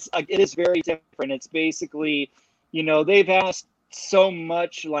 It is very different. It's basically, they've asked so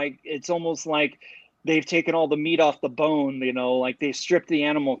much, like it's almost like they've taken all the meat off the bone, like they stripped the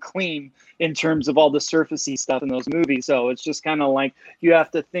animal clean in terms of all the surfacey stuff in those movies. So it's just kind of like you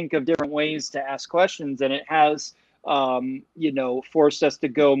have to think of different ways to ask questions, and it has forced us to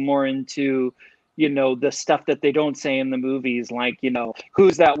go more into, the stuff that they don't say in the movies, like,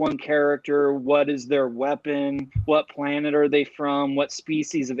 who's that one character? What is their weapon? What planet are they from? What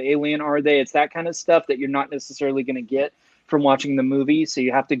species of alien are they? It's that kind of stuff that you're not necessarily going to get from watching the movie. So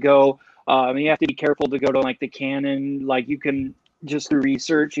you have to go, you have to be careful to go to like the canon, like you can just through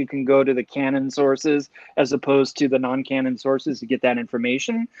research, you can go to the canon sources as opposed to the non-canon sources to get that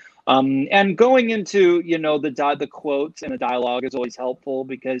information. And going into, the quotes and the dialogue is always helpful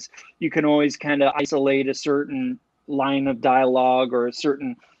because you can always kind of isolate a certain line of dialogue or a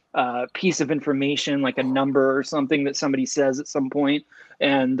certain piece of information, like a number or something that somebody says at some point,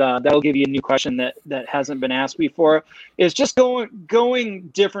 and that'll give you a new question that hasn't been asked before. It's just going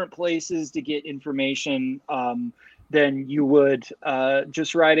different places to get information than you would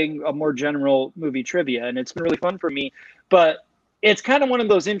just writing a more general movie trivia, and it's been really fun for me. But it's kind of one of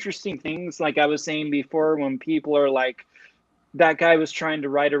those interesting things, like I was saying before, when people are like, that guy was trying to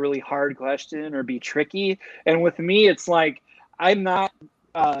write a really hard question or be tricky, and with me, it's like I'm not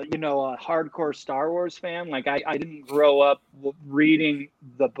a hardcore Star Wars fan. Like I didn't grow up reading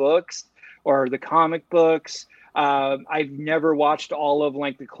the books or the comic books. I've never watched all of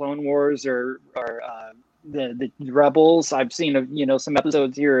like the Clone Wars or the Rebels. I've seen some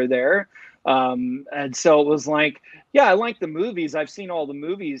episodes here or there. And so it was like, yeah, I like the movies. I've seen all the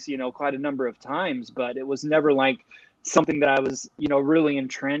movies, quite a number of times, but it was never like something that I was, really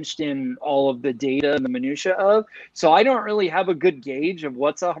entrenched in all of the data and the minutia of. So I don't really have a good gauge of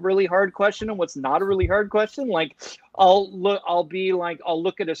what's a really hard question and what's not a really hard question. Like I'll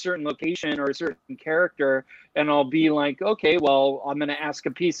look at a certain location or a certain character and I'll be like, okay, well, I'm going to ask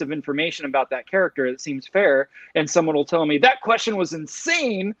a piece of information about that character that seems fair. And someone will tell me that question was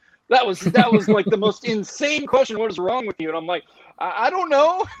insane. That was like the most insane question. What is wrong with you? And I'm like, I don't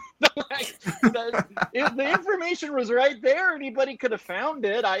know. The information was right there. Anybody could have found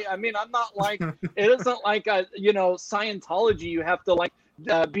it. I mean, I'm not like, it isn't like, Scientology, you have to like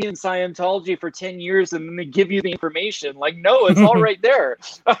be in Scientology for 10 years and then they give you the information. Like, no, it's all right there.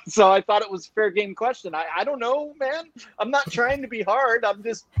 So I thought it was a fair game question. I don't know, man. I'm not trying to be hard. I'm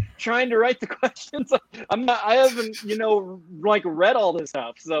just trying to write the questions. I haven't, like read all this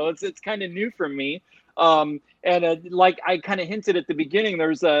stuff. So it's kind of new for me. Like I kind of hinted at the beginning,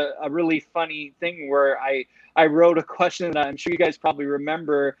 there's a really funny thing where I wrote a question that I'm sure you guys probably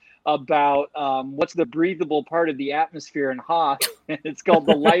remember about what's the breathable part of the atmosphere in Hoth, and it's called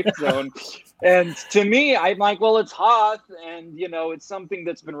the life zone. And to me, I'm like, well, it's Hoth, and it's something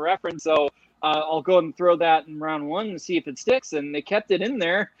that's been referenced, so I'll go and throw that in round one and see if it sticks. And they kept it in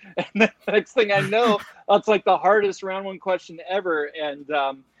there, and the next thing I know, that's like the hardest round one question ever. And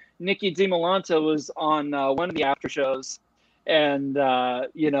Nikki DiMolanta was on one of the after shows, and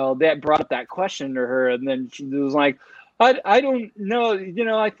that brought up that question to her, and then she was like, I don't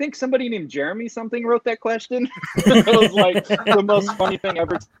know, I think somebody named Jeremy something wrote that question. It was like the most funny thing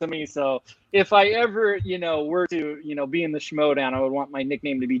ever to me. So if I ever, were to, be in the Schmodown, I would want my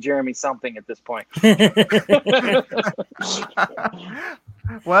nickname to be Jeremy something at this point.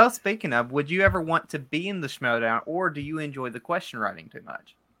 Well, speaking of, would you ever want to be in the Schmodown, or do you enjoy the question writing too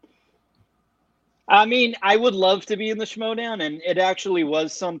much? I mean, I would love to be in the Schmodown, and it actually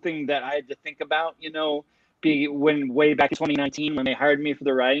was something that I had to think about, way back in 2019 when they hired me for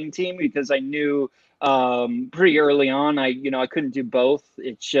the writing team, because I knew pretty early on I couldn't do both.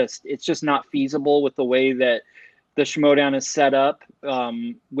 It's just not feasible with the way that the Schmodown is set up,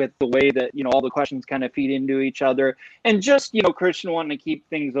 with the way that all the questions kind of feed into each other, and just Christian wanting to keep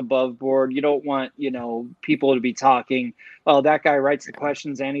things above board. You don't want people to be talking, oh, that guy writes the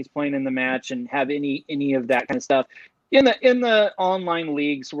questions and he's playing in the match, and have any of that kind of stuff. In the online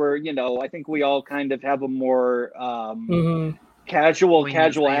leagues where I think we all kind of have a more casual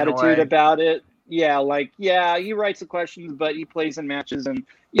attitude about it. Yeah, like, yeah, he writes the questions, but he plays in matches, and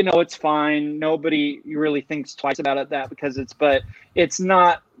it's fine. Nobody really thinks twice about it because it's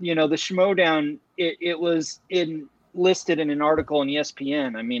not, the Schmodown, it was listed in an article in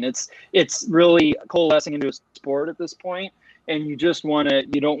ESPN. I mean, it's really coalescing into a sport at this point, and you don't want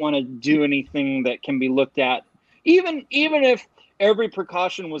to do anything that can be looked at, even if every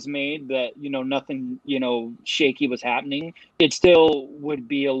precaution was made that, nothing, shaky was happening, it still would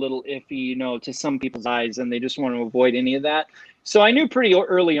be a little iffy, to some people's eyes, and they just want to avoid any of that. So I knew pretty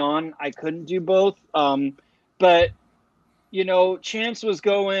early on I couldn't do both. But, Chance was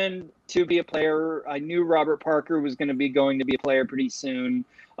going to be a player. I knew Robert Parker was going to be a player pretty soon.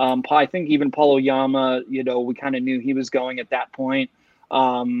 I think even Paul Oyama, we kind of knew he was going at that point.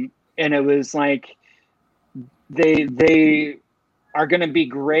 And it was like, they are going to be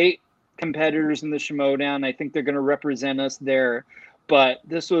great competitors in the Schmodown. I think they're going to represent us there. But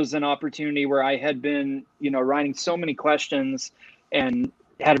this was an opportunity where I had been, writing so many questions and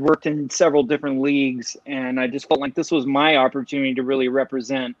had worked in several different leagues. And I just felt like this was my opportunity to really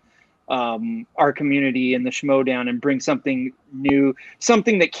represent our community in the Schmodown and bring something new,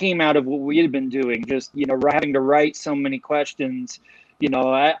 something that came out of what we had been doing. Just, having to write so many questions.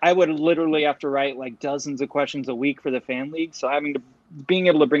 I would literally have to write like dozens of questions a week for the fan league. So being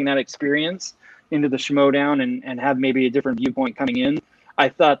able to bring that experience into the Schmodown and have maybe a different viewpoint coming in, I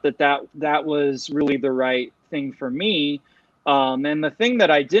thought that was really the right thing for me. And the thing that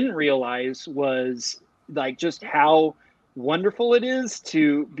I didn't realize was like just how wonderful it is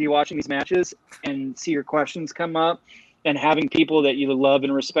to be watching these matches and see your questions come up, and having people that you love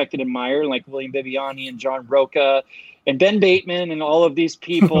and respect and admire, like William Bibiani and John Roca and Ben Bateman and all of these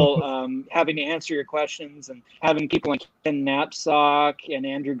people having to answer your questions, and having people like Ken Knapsack and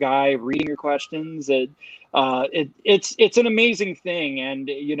Andrew Guy reading your questions. It's an amazing thing. And,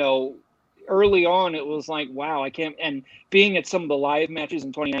 early on, it was like, wow, I can't. And being at some of the live matches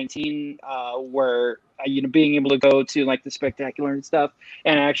in 2019, where being able to go to like the Spectacular and stuff,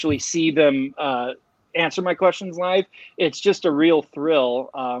 and actually see them answer my questions live, it's just a real thrill.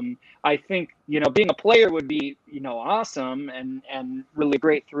 I think being a player would be awesome and really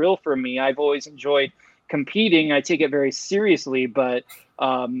great thrill for me. I've always enjoyed competing. I take it very seriously, but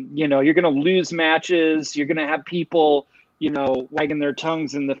you're going to lose matches. You're going to have people wagging their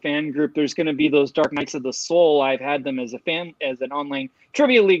tongues in the fan group. There's going to be those dark nights of the soul. I've had them as an online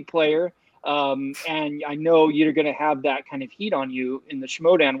trivia league player. And I know you're going to have that kind of heat on you in the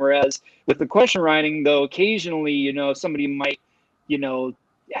Schmodown. Whereas with the question writing, though, occasionally, somebody might,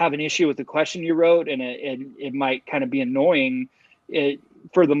 have an issue with the question you wrote, and it might kind of be annoying.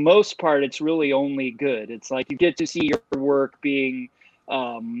 For the most part, it's really only good. It's like you get to see your work being,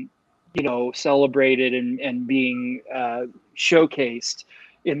 celebrated and being showcased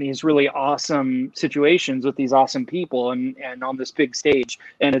in these really awesome situations with these awesome people and on this big stage.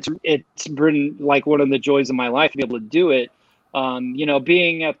 And it's been like one of the joys of my life to be able to do it.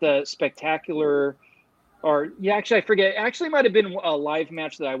 Being at the Spectacular, actually I forget. Actually, it might have been a live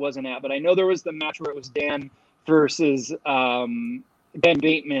match that I wasn't at, but I know there was the match where it was Dan versus Ben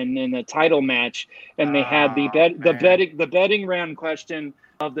Bateman in a title match, and they had the betting round question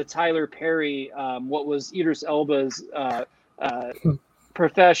of the Tyler Perry, what was Idris Elba's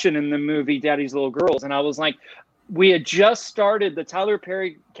profession in the movie Daddy's Little Girls. And I was like, we had just started, the Tyler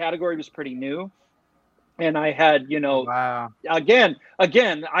Perry category was pretty new. And I had, wow. again,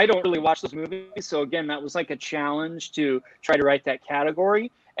 I don't really watch those movies. So again, that was like a challenge to try to write that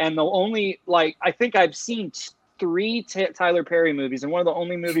category. And the only, I think I've seen 3 Tyler Perry movies, and one of the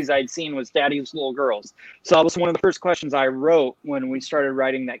only movies I'd seen was Daddy's Little Girls. So that was one of the first questions I wrote when we started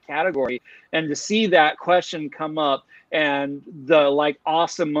writing that category. And to see that question come up and the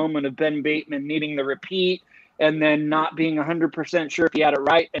awesome moment of Ben Bateman needing the repeat and then not being 100% sure if he had it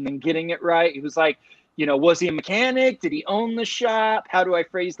right and then getting it right. He was like, was he a mechanic? Did he own the shop? How do I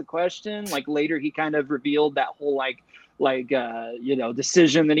phrase the question? Later he kind of revealed that whole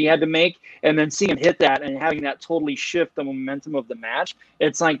decision that he had to make, and then seeing him hit that and having that totally shift the momentum of the match.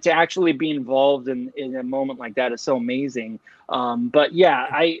 It's like to actually be involved in a moment like that is so amazing. But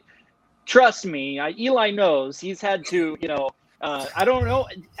yeah, trust me, Eli knows. He's had to, I don't know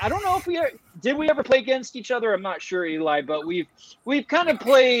if did we ever play against each other? I'm not sure, Eli, but we've kind of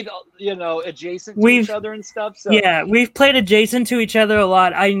played, adjacent to each other and stuff. So yeah, we've played adjacent to each other a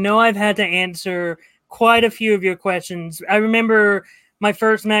lot. I know I've had to answer quite a few of your questions. I remember my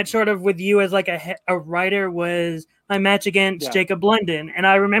first match sort of with you as a writer was my match against Jacob London. And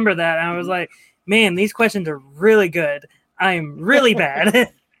I remember that. And I was like, man, these questions are really good. I'm really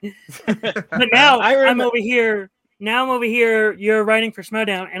bad. But now I'm over here. You're writing for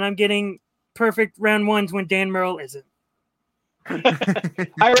Schmodown, and I'm getting perfect round ones when Dan Merle isn't.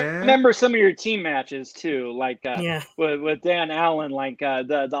 I remember some of your team matches too, with Dan Allen,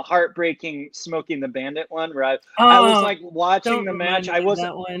 the heartbreaking Smoking the Bandit one, where I was watching the match. I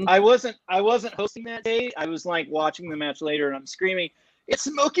wasn't hosting that day. I was watching the match later, and I'm screaming, "It's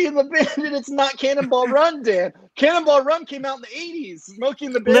Smokey and the Bandit! It's not Cannonball Run, Dan! Cannonball Run came out in the '80s. Smokey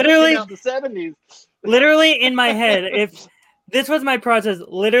and the Bandit came out in the '70s." Literally in my head, if this was my process,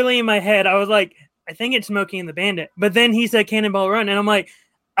 literally in my head, I was like, I think it's Smokey and the Bandit. But then he said Cannonball Run, and I'm like,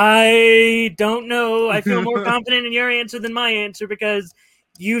 I don't know. I feel more confident in your answer than my answer because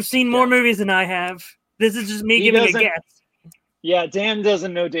you've seen more movies than I have. This is just me giving a guess. Yeah, Dan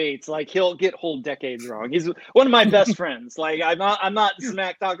doesn't know dates. He'll get whole decades wrong. He's one of my best friends. I'm not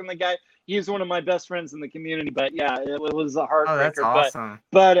smack talking the guy. He's one of my best friends in the community. But yeah, it was a heartbreaker. Oh, that's awesome.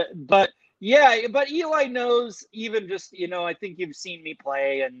 But yeah, but Eli knows, even just, I think you've seen me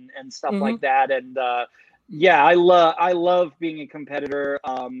play and stuff like that. And yeah, I love being a competitor.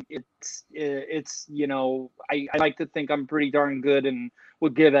 It's I like to think I'm pretty darn good and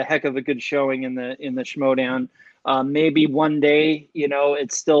would give a heck of a good showing in the Schmodown. Maybe one day,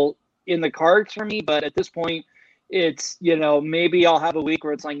 it's still in the cards for me, but at this point, it's, maybe I'll have a week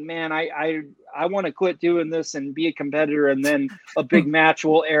where it's like, man, I want to quit doing this and be a competitor, and then a big match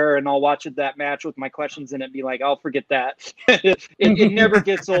will air and I'll watch that match with my questions in it and be like, I'll forget that. it never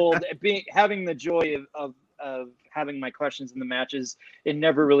gets old. Having the joy of having my questions in the matches, it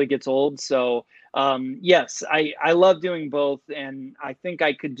never really gets old. So yes, I love doing both, and I think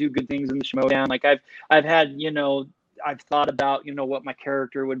I could do good things in the Schmodown. I've had, I've thought about, what my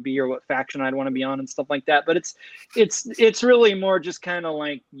character would be or what faction I'd want to be on and stuff like that. But it's really more just kind of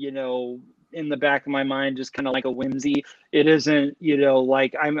in the back of my mind just kind of like a whimsy. It isn't,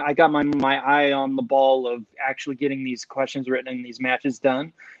 like I got my eye on the ball of actually getting these questions written and these matches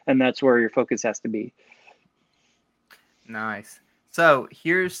done, and that's where your focus has to be. Nice. So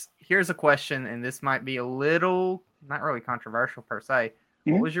here's a question, and this might be a little not really controversial per se.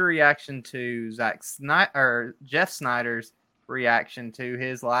 Mm-hmm. What was your reaction to Jeff Snyder's reaction to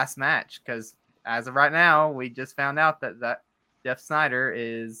his last match? Because as of right now, we just found out that Jeff Snyder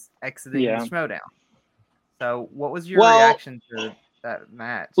is exiting the Schmodown. So what was your reaction to that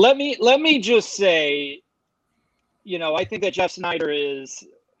match? Let me just say, I think that Jeff Snyder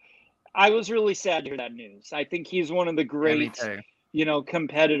I was really sad to hear that news. I think he's one of the great,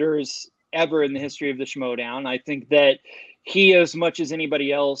 competitors ever in the history of the Schmodown. I think that he, as much as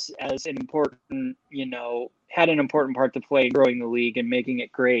anybody else, as an important, had an important part to play in growing the league and making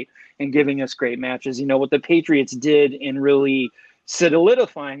it great and giving us great matches. What the Patriots did in really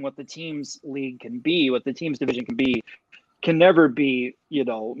solidifying what the team's league can be, what the team's division can be, can never be,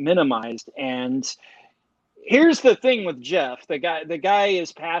 minimized. And here's the thing with Jeff. The guy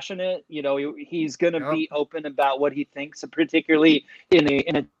is passionate. He's going to be open about what he thinks, particularly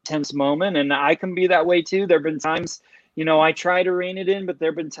in a tense moment. And I can be that way too. There have been times, I try to rein it in, but there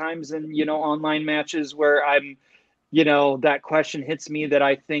have been times in, online matches where I'm, that question hits me that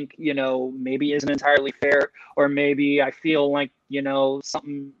I think, maybe isn't entirely fair, or maybe I feel like,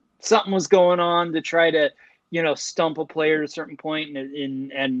 something was going on to try to, stump a player at a certain point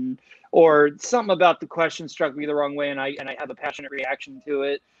and or something about the question struck me the wrong way, and I have a passionate reaction to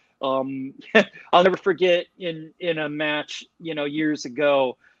it. I'll never forget in a match, years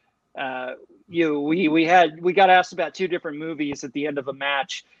ago, we got asked about two different movies at the end of a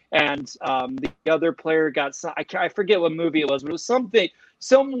match, and the other player I forget what movie it was, but it was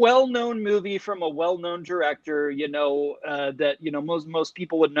some well-known movie from a well-known director, that most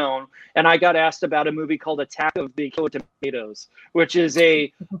people would know. And I got asked about a movie called Attack of the Killer Tomatoes, which is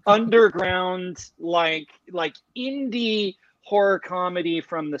a underground like indie horror comedy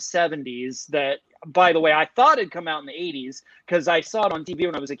from the 70s that, by the way, I thought it'd come out in the 80s because I saw it on TV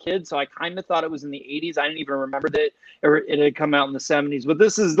when I was a kid. So I kind of thought it was in the 80s. I didn't even remember that it had come out in the 70s. But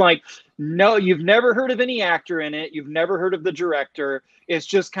this is no, you've never heard of any actor in it. You've never heard of the director. It's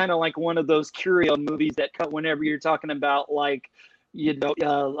just kind of like one of those curio movies that cut whenever you're talking about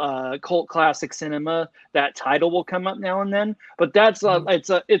cult classic cinema, that title will come up now and then. But that's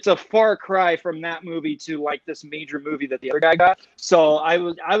it's a far cry from that movie to this major movie that the other guy got. So I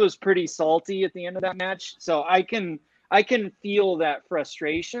was pretty salty at the end of that match. So I can feel that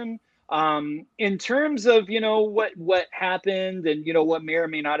frustration. In terms of what happened and what may or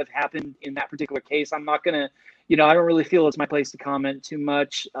may not have happened in that particular case, I'm not gonna. I don't really feel it's my place to comment too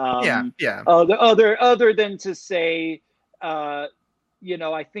much. Other than to say, I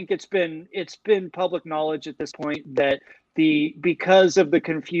think it's been public knowledge at this point that because of the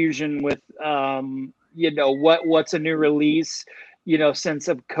confusion with what's a new release, since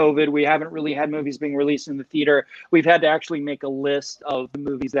of COVID, we haven't really had movies being released in the theater. We've had to actually make a list of the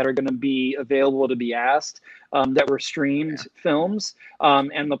movies that are going to be available to be asked, that were streamed films,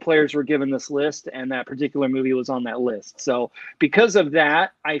 and the players were given this list, and that particular movie was on that list. So because of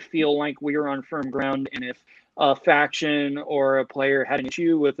that, I feel like we are on firm ground, and if a faction or a player had an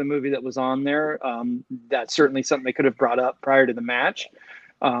issue with the movie that was on there, that's certainly something they could have brought up prior to the match.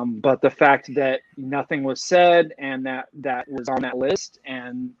 But the fact that nothing was said and that was on that list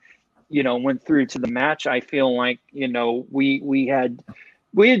and, went through to the match, I feel like, we had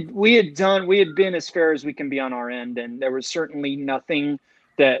been as fair as we can be on our end. And there was certainly nothing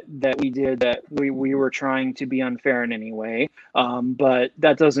that we did that we were trying to be unfair in any way. But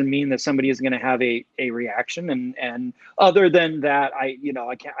that doesn't mean that somebody is going to have a reaction. And other than that, I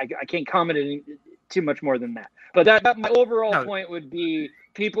can't comment any too much more than that. But that my overall point would be,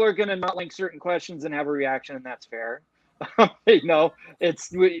 people are going to not like certain questions and have a reaction, and that's fair.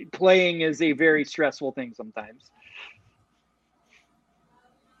 It's playing is a very stressful thing sometimes.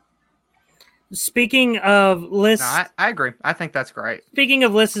 Speaking of lists, I agree. I think that's great. Speaking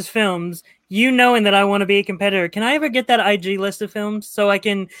of lists of films, knowing that I want to be a competitor, can I ever get that IG list of films so I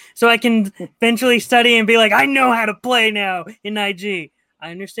can eventually study and be like, I know how to play now in IG?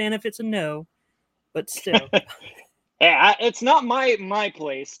 I understand if it's a no, but still. Yeah, it's not my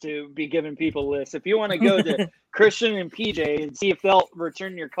place to be giving people lists. If you want to go to Christian and PJ and see if they'll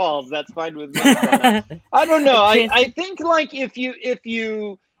return your calls, that's fine with me. I don't know. I think if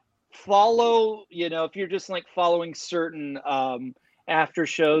you follow, if you're just following certain after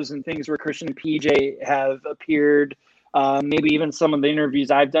shows and things where Christian and PJ have appeared, maybe even some of the interviews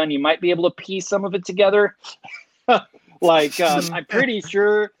I've done, you might be able to piece some of it together. I'm pretty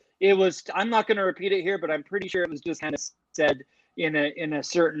sure it was. I'm not going to repeat it here, but I'm pretty sure it was just kind of said in a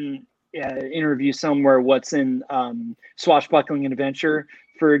certain interview somewhere. What's in Swashbuckling Adventure,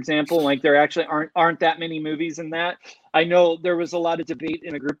 for example? Like there actually aren't that many movies in that. I know there was a lot of debate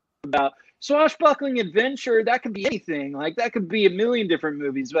in a group about Swashbuckling Adventure. That could be anything. Like that could be a million different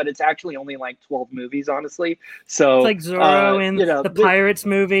movies, but it's actually only like 12 movies, honestly. So it's like Zorro and the Pirates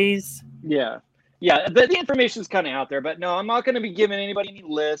movies. Yeah. Yeah, the information's kind of out there, but no, I'm not going to be giving anybody any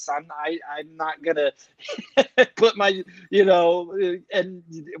lists. I'm not going to put my, and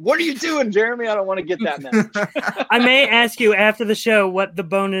what are you doing, Jeremy? I don't want to get that message. I may ask you after the show what the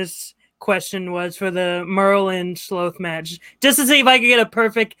bonus question was for the Merle and Sloth match, just to see if I could get a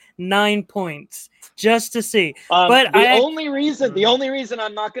perfect 9 points. Just to see. But the only reason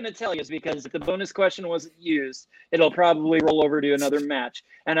I'm not going to tell you is because if the bonus question wasn't used, it'll probably roll over to another match,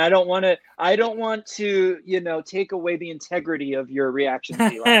 and I don't want to, take away the integrity of your reaction.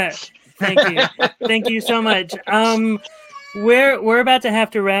 Thank you so much. We're about to have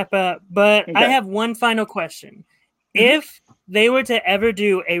to wrap up, but okay. I have one final question. Mm-hmm. If they were to ever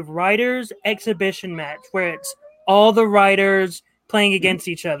do a writers exhibition match where it's all the writers playing against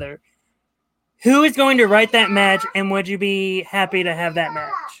each other, who is going to write that match, and would you be happy to have that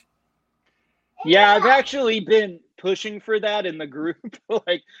match? Yeah, I've actually been pushing for that in the group.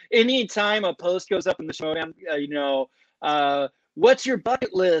 Like, anytime a post goes up in the Schmoedown, what's your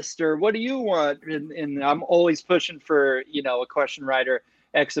bucket list, or what do you want? And I'm always pushing for, a question writer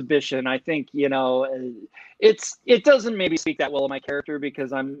exhibition. I think, it doesn't maybe speak that well of my character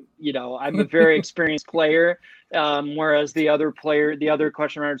because I'm a very experienced player. Whereas the other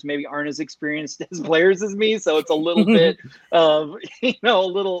question writers maybe aren't as experienced as players as me. So it's a little bit of, a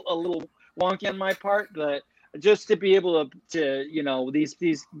little wonky on my part, but just to be able to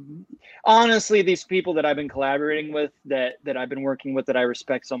these honestly, these people that I've been collaborating with, that I've been working with, that I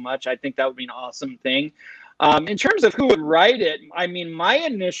respect so much, I think that would be an awesome thing. In terms of who would write it, I mean, my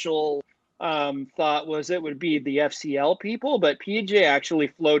initial thought was it would be the FCL people, but PJ actually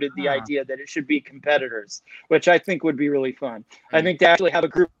floated the idea that it should be competitors, which I think would be really fun. Mm-hmm. I think to actually have a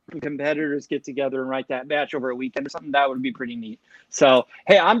group of competitors get together and write that match over a weekend or something, that would be pretty neat. So,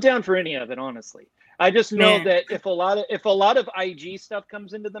 hey, I'm down for any of it, honestly. I just know that if a lot of IG stuff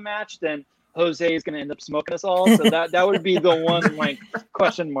comes into the match, then Jose is going to end up smoking us all. So that would be the one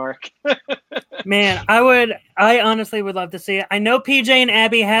question mark. Man, I honestly would love to see it. I know PJ and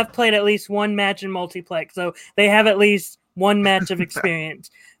Abby have played at least one match in multiplex, so they have at least one match of experience.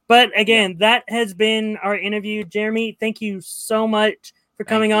 But again, that has been our interview. Jeremy, thank you so much for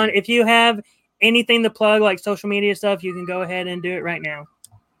coming on. If you have anything to plug, like social media stuff, you can go ahead and do it right now.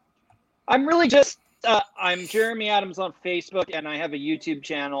 I'm really just I'm Jeremy Adams on Facebook, and I have a YouTube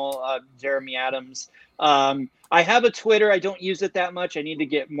channel, Jeremy Adams. I have a Twitter. I don't use it that much. I need to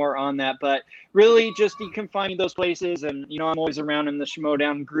get more on that, but really just you can find me those places. And, I'm always around in the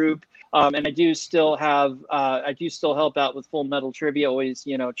Schmoedown group. And I do still help out with Full Metal Trivia. Always,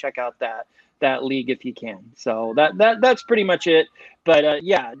 check out that league if you can. So that's pretty much it. But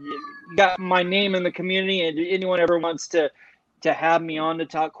you got my name in the community, and anyone ever wants to have me on to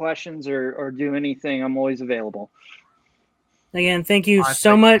talk questions or do anything, I'm always available. Again, thank you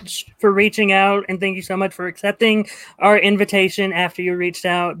so much for reaching out, and thank you so much for accepting our invitation after you reached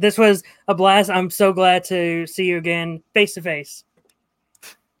out. This was a blast. I'm so glad to see you again face to face.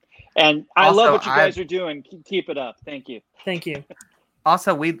 And I love what you guys are doing. Keep it up. Thank you. Thank you.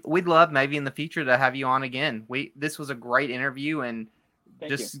 Also, we'd love maybe in the future to have you on again. This was a great interview, and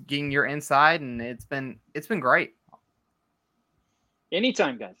getting your insight, and it's been great.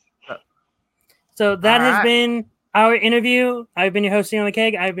 Anytime, guys. So that has been our interview. I've been your host, Ian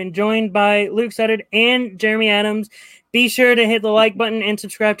McKeag. I've been joined by Luke Sutter and Jeremy Adams. Be sure to hit the like button and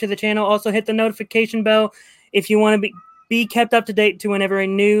subscribe to the channel. Also hit the notification bell if you want to be kept up to date to whenever a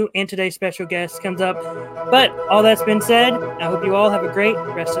new and today's special guest comes up. But all that's been said, I hope you all have a great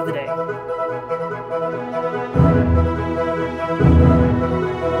rest of the day.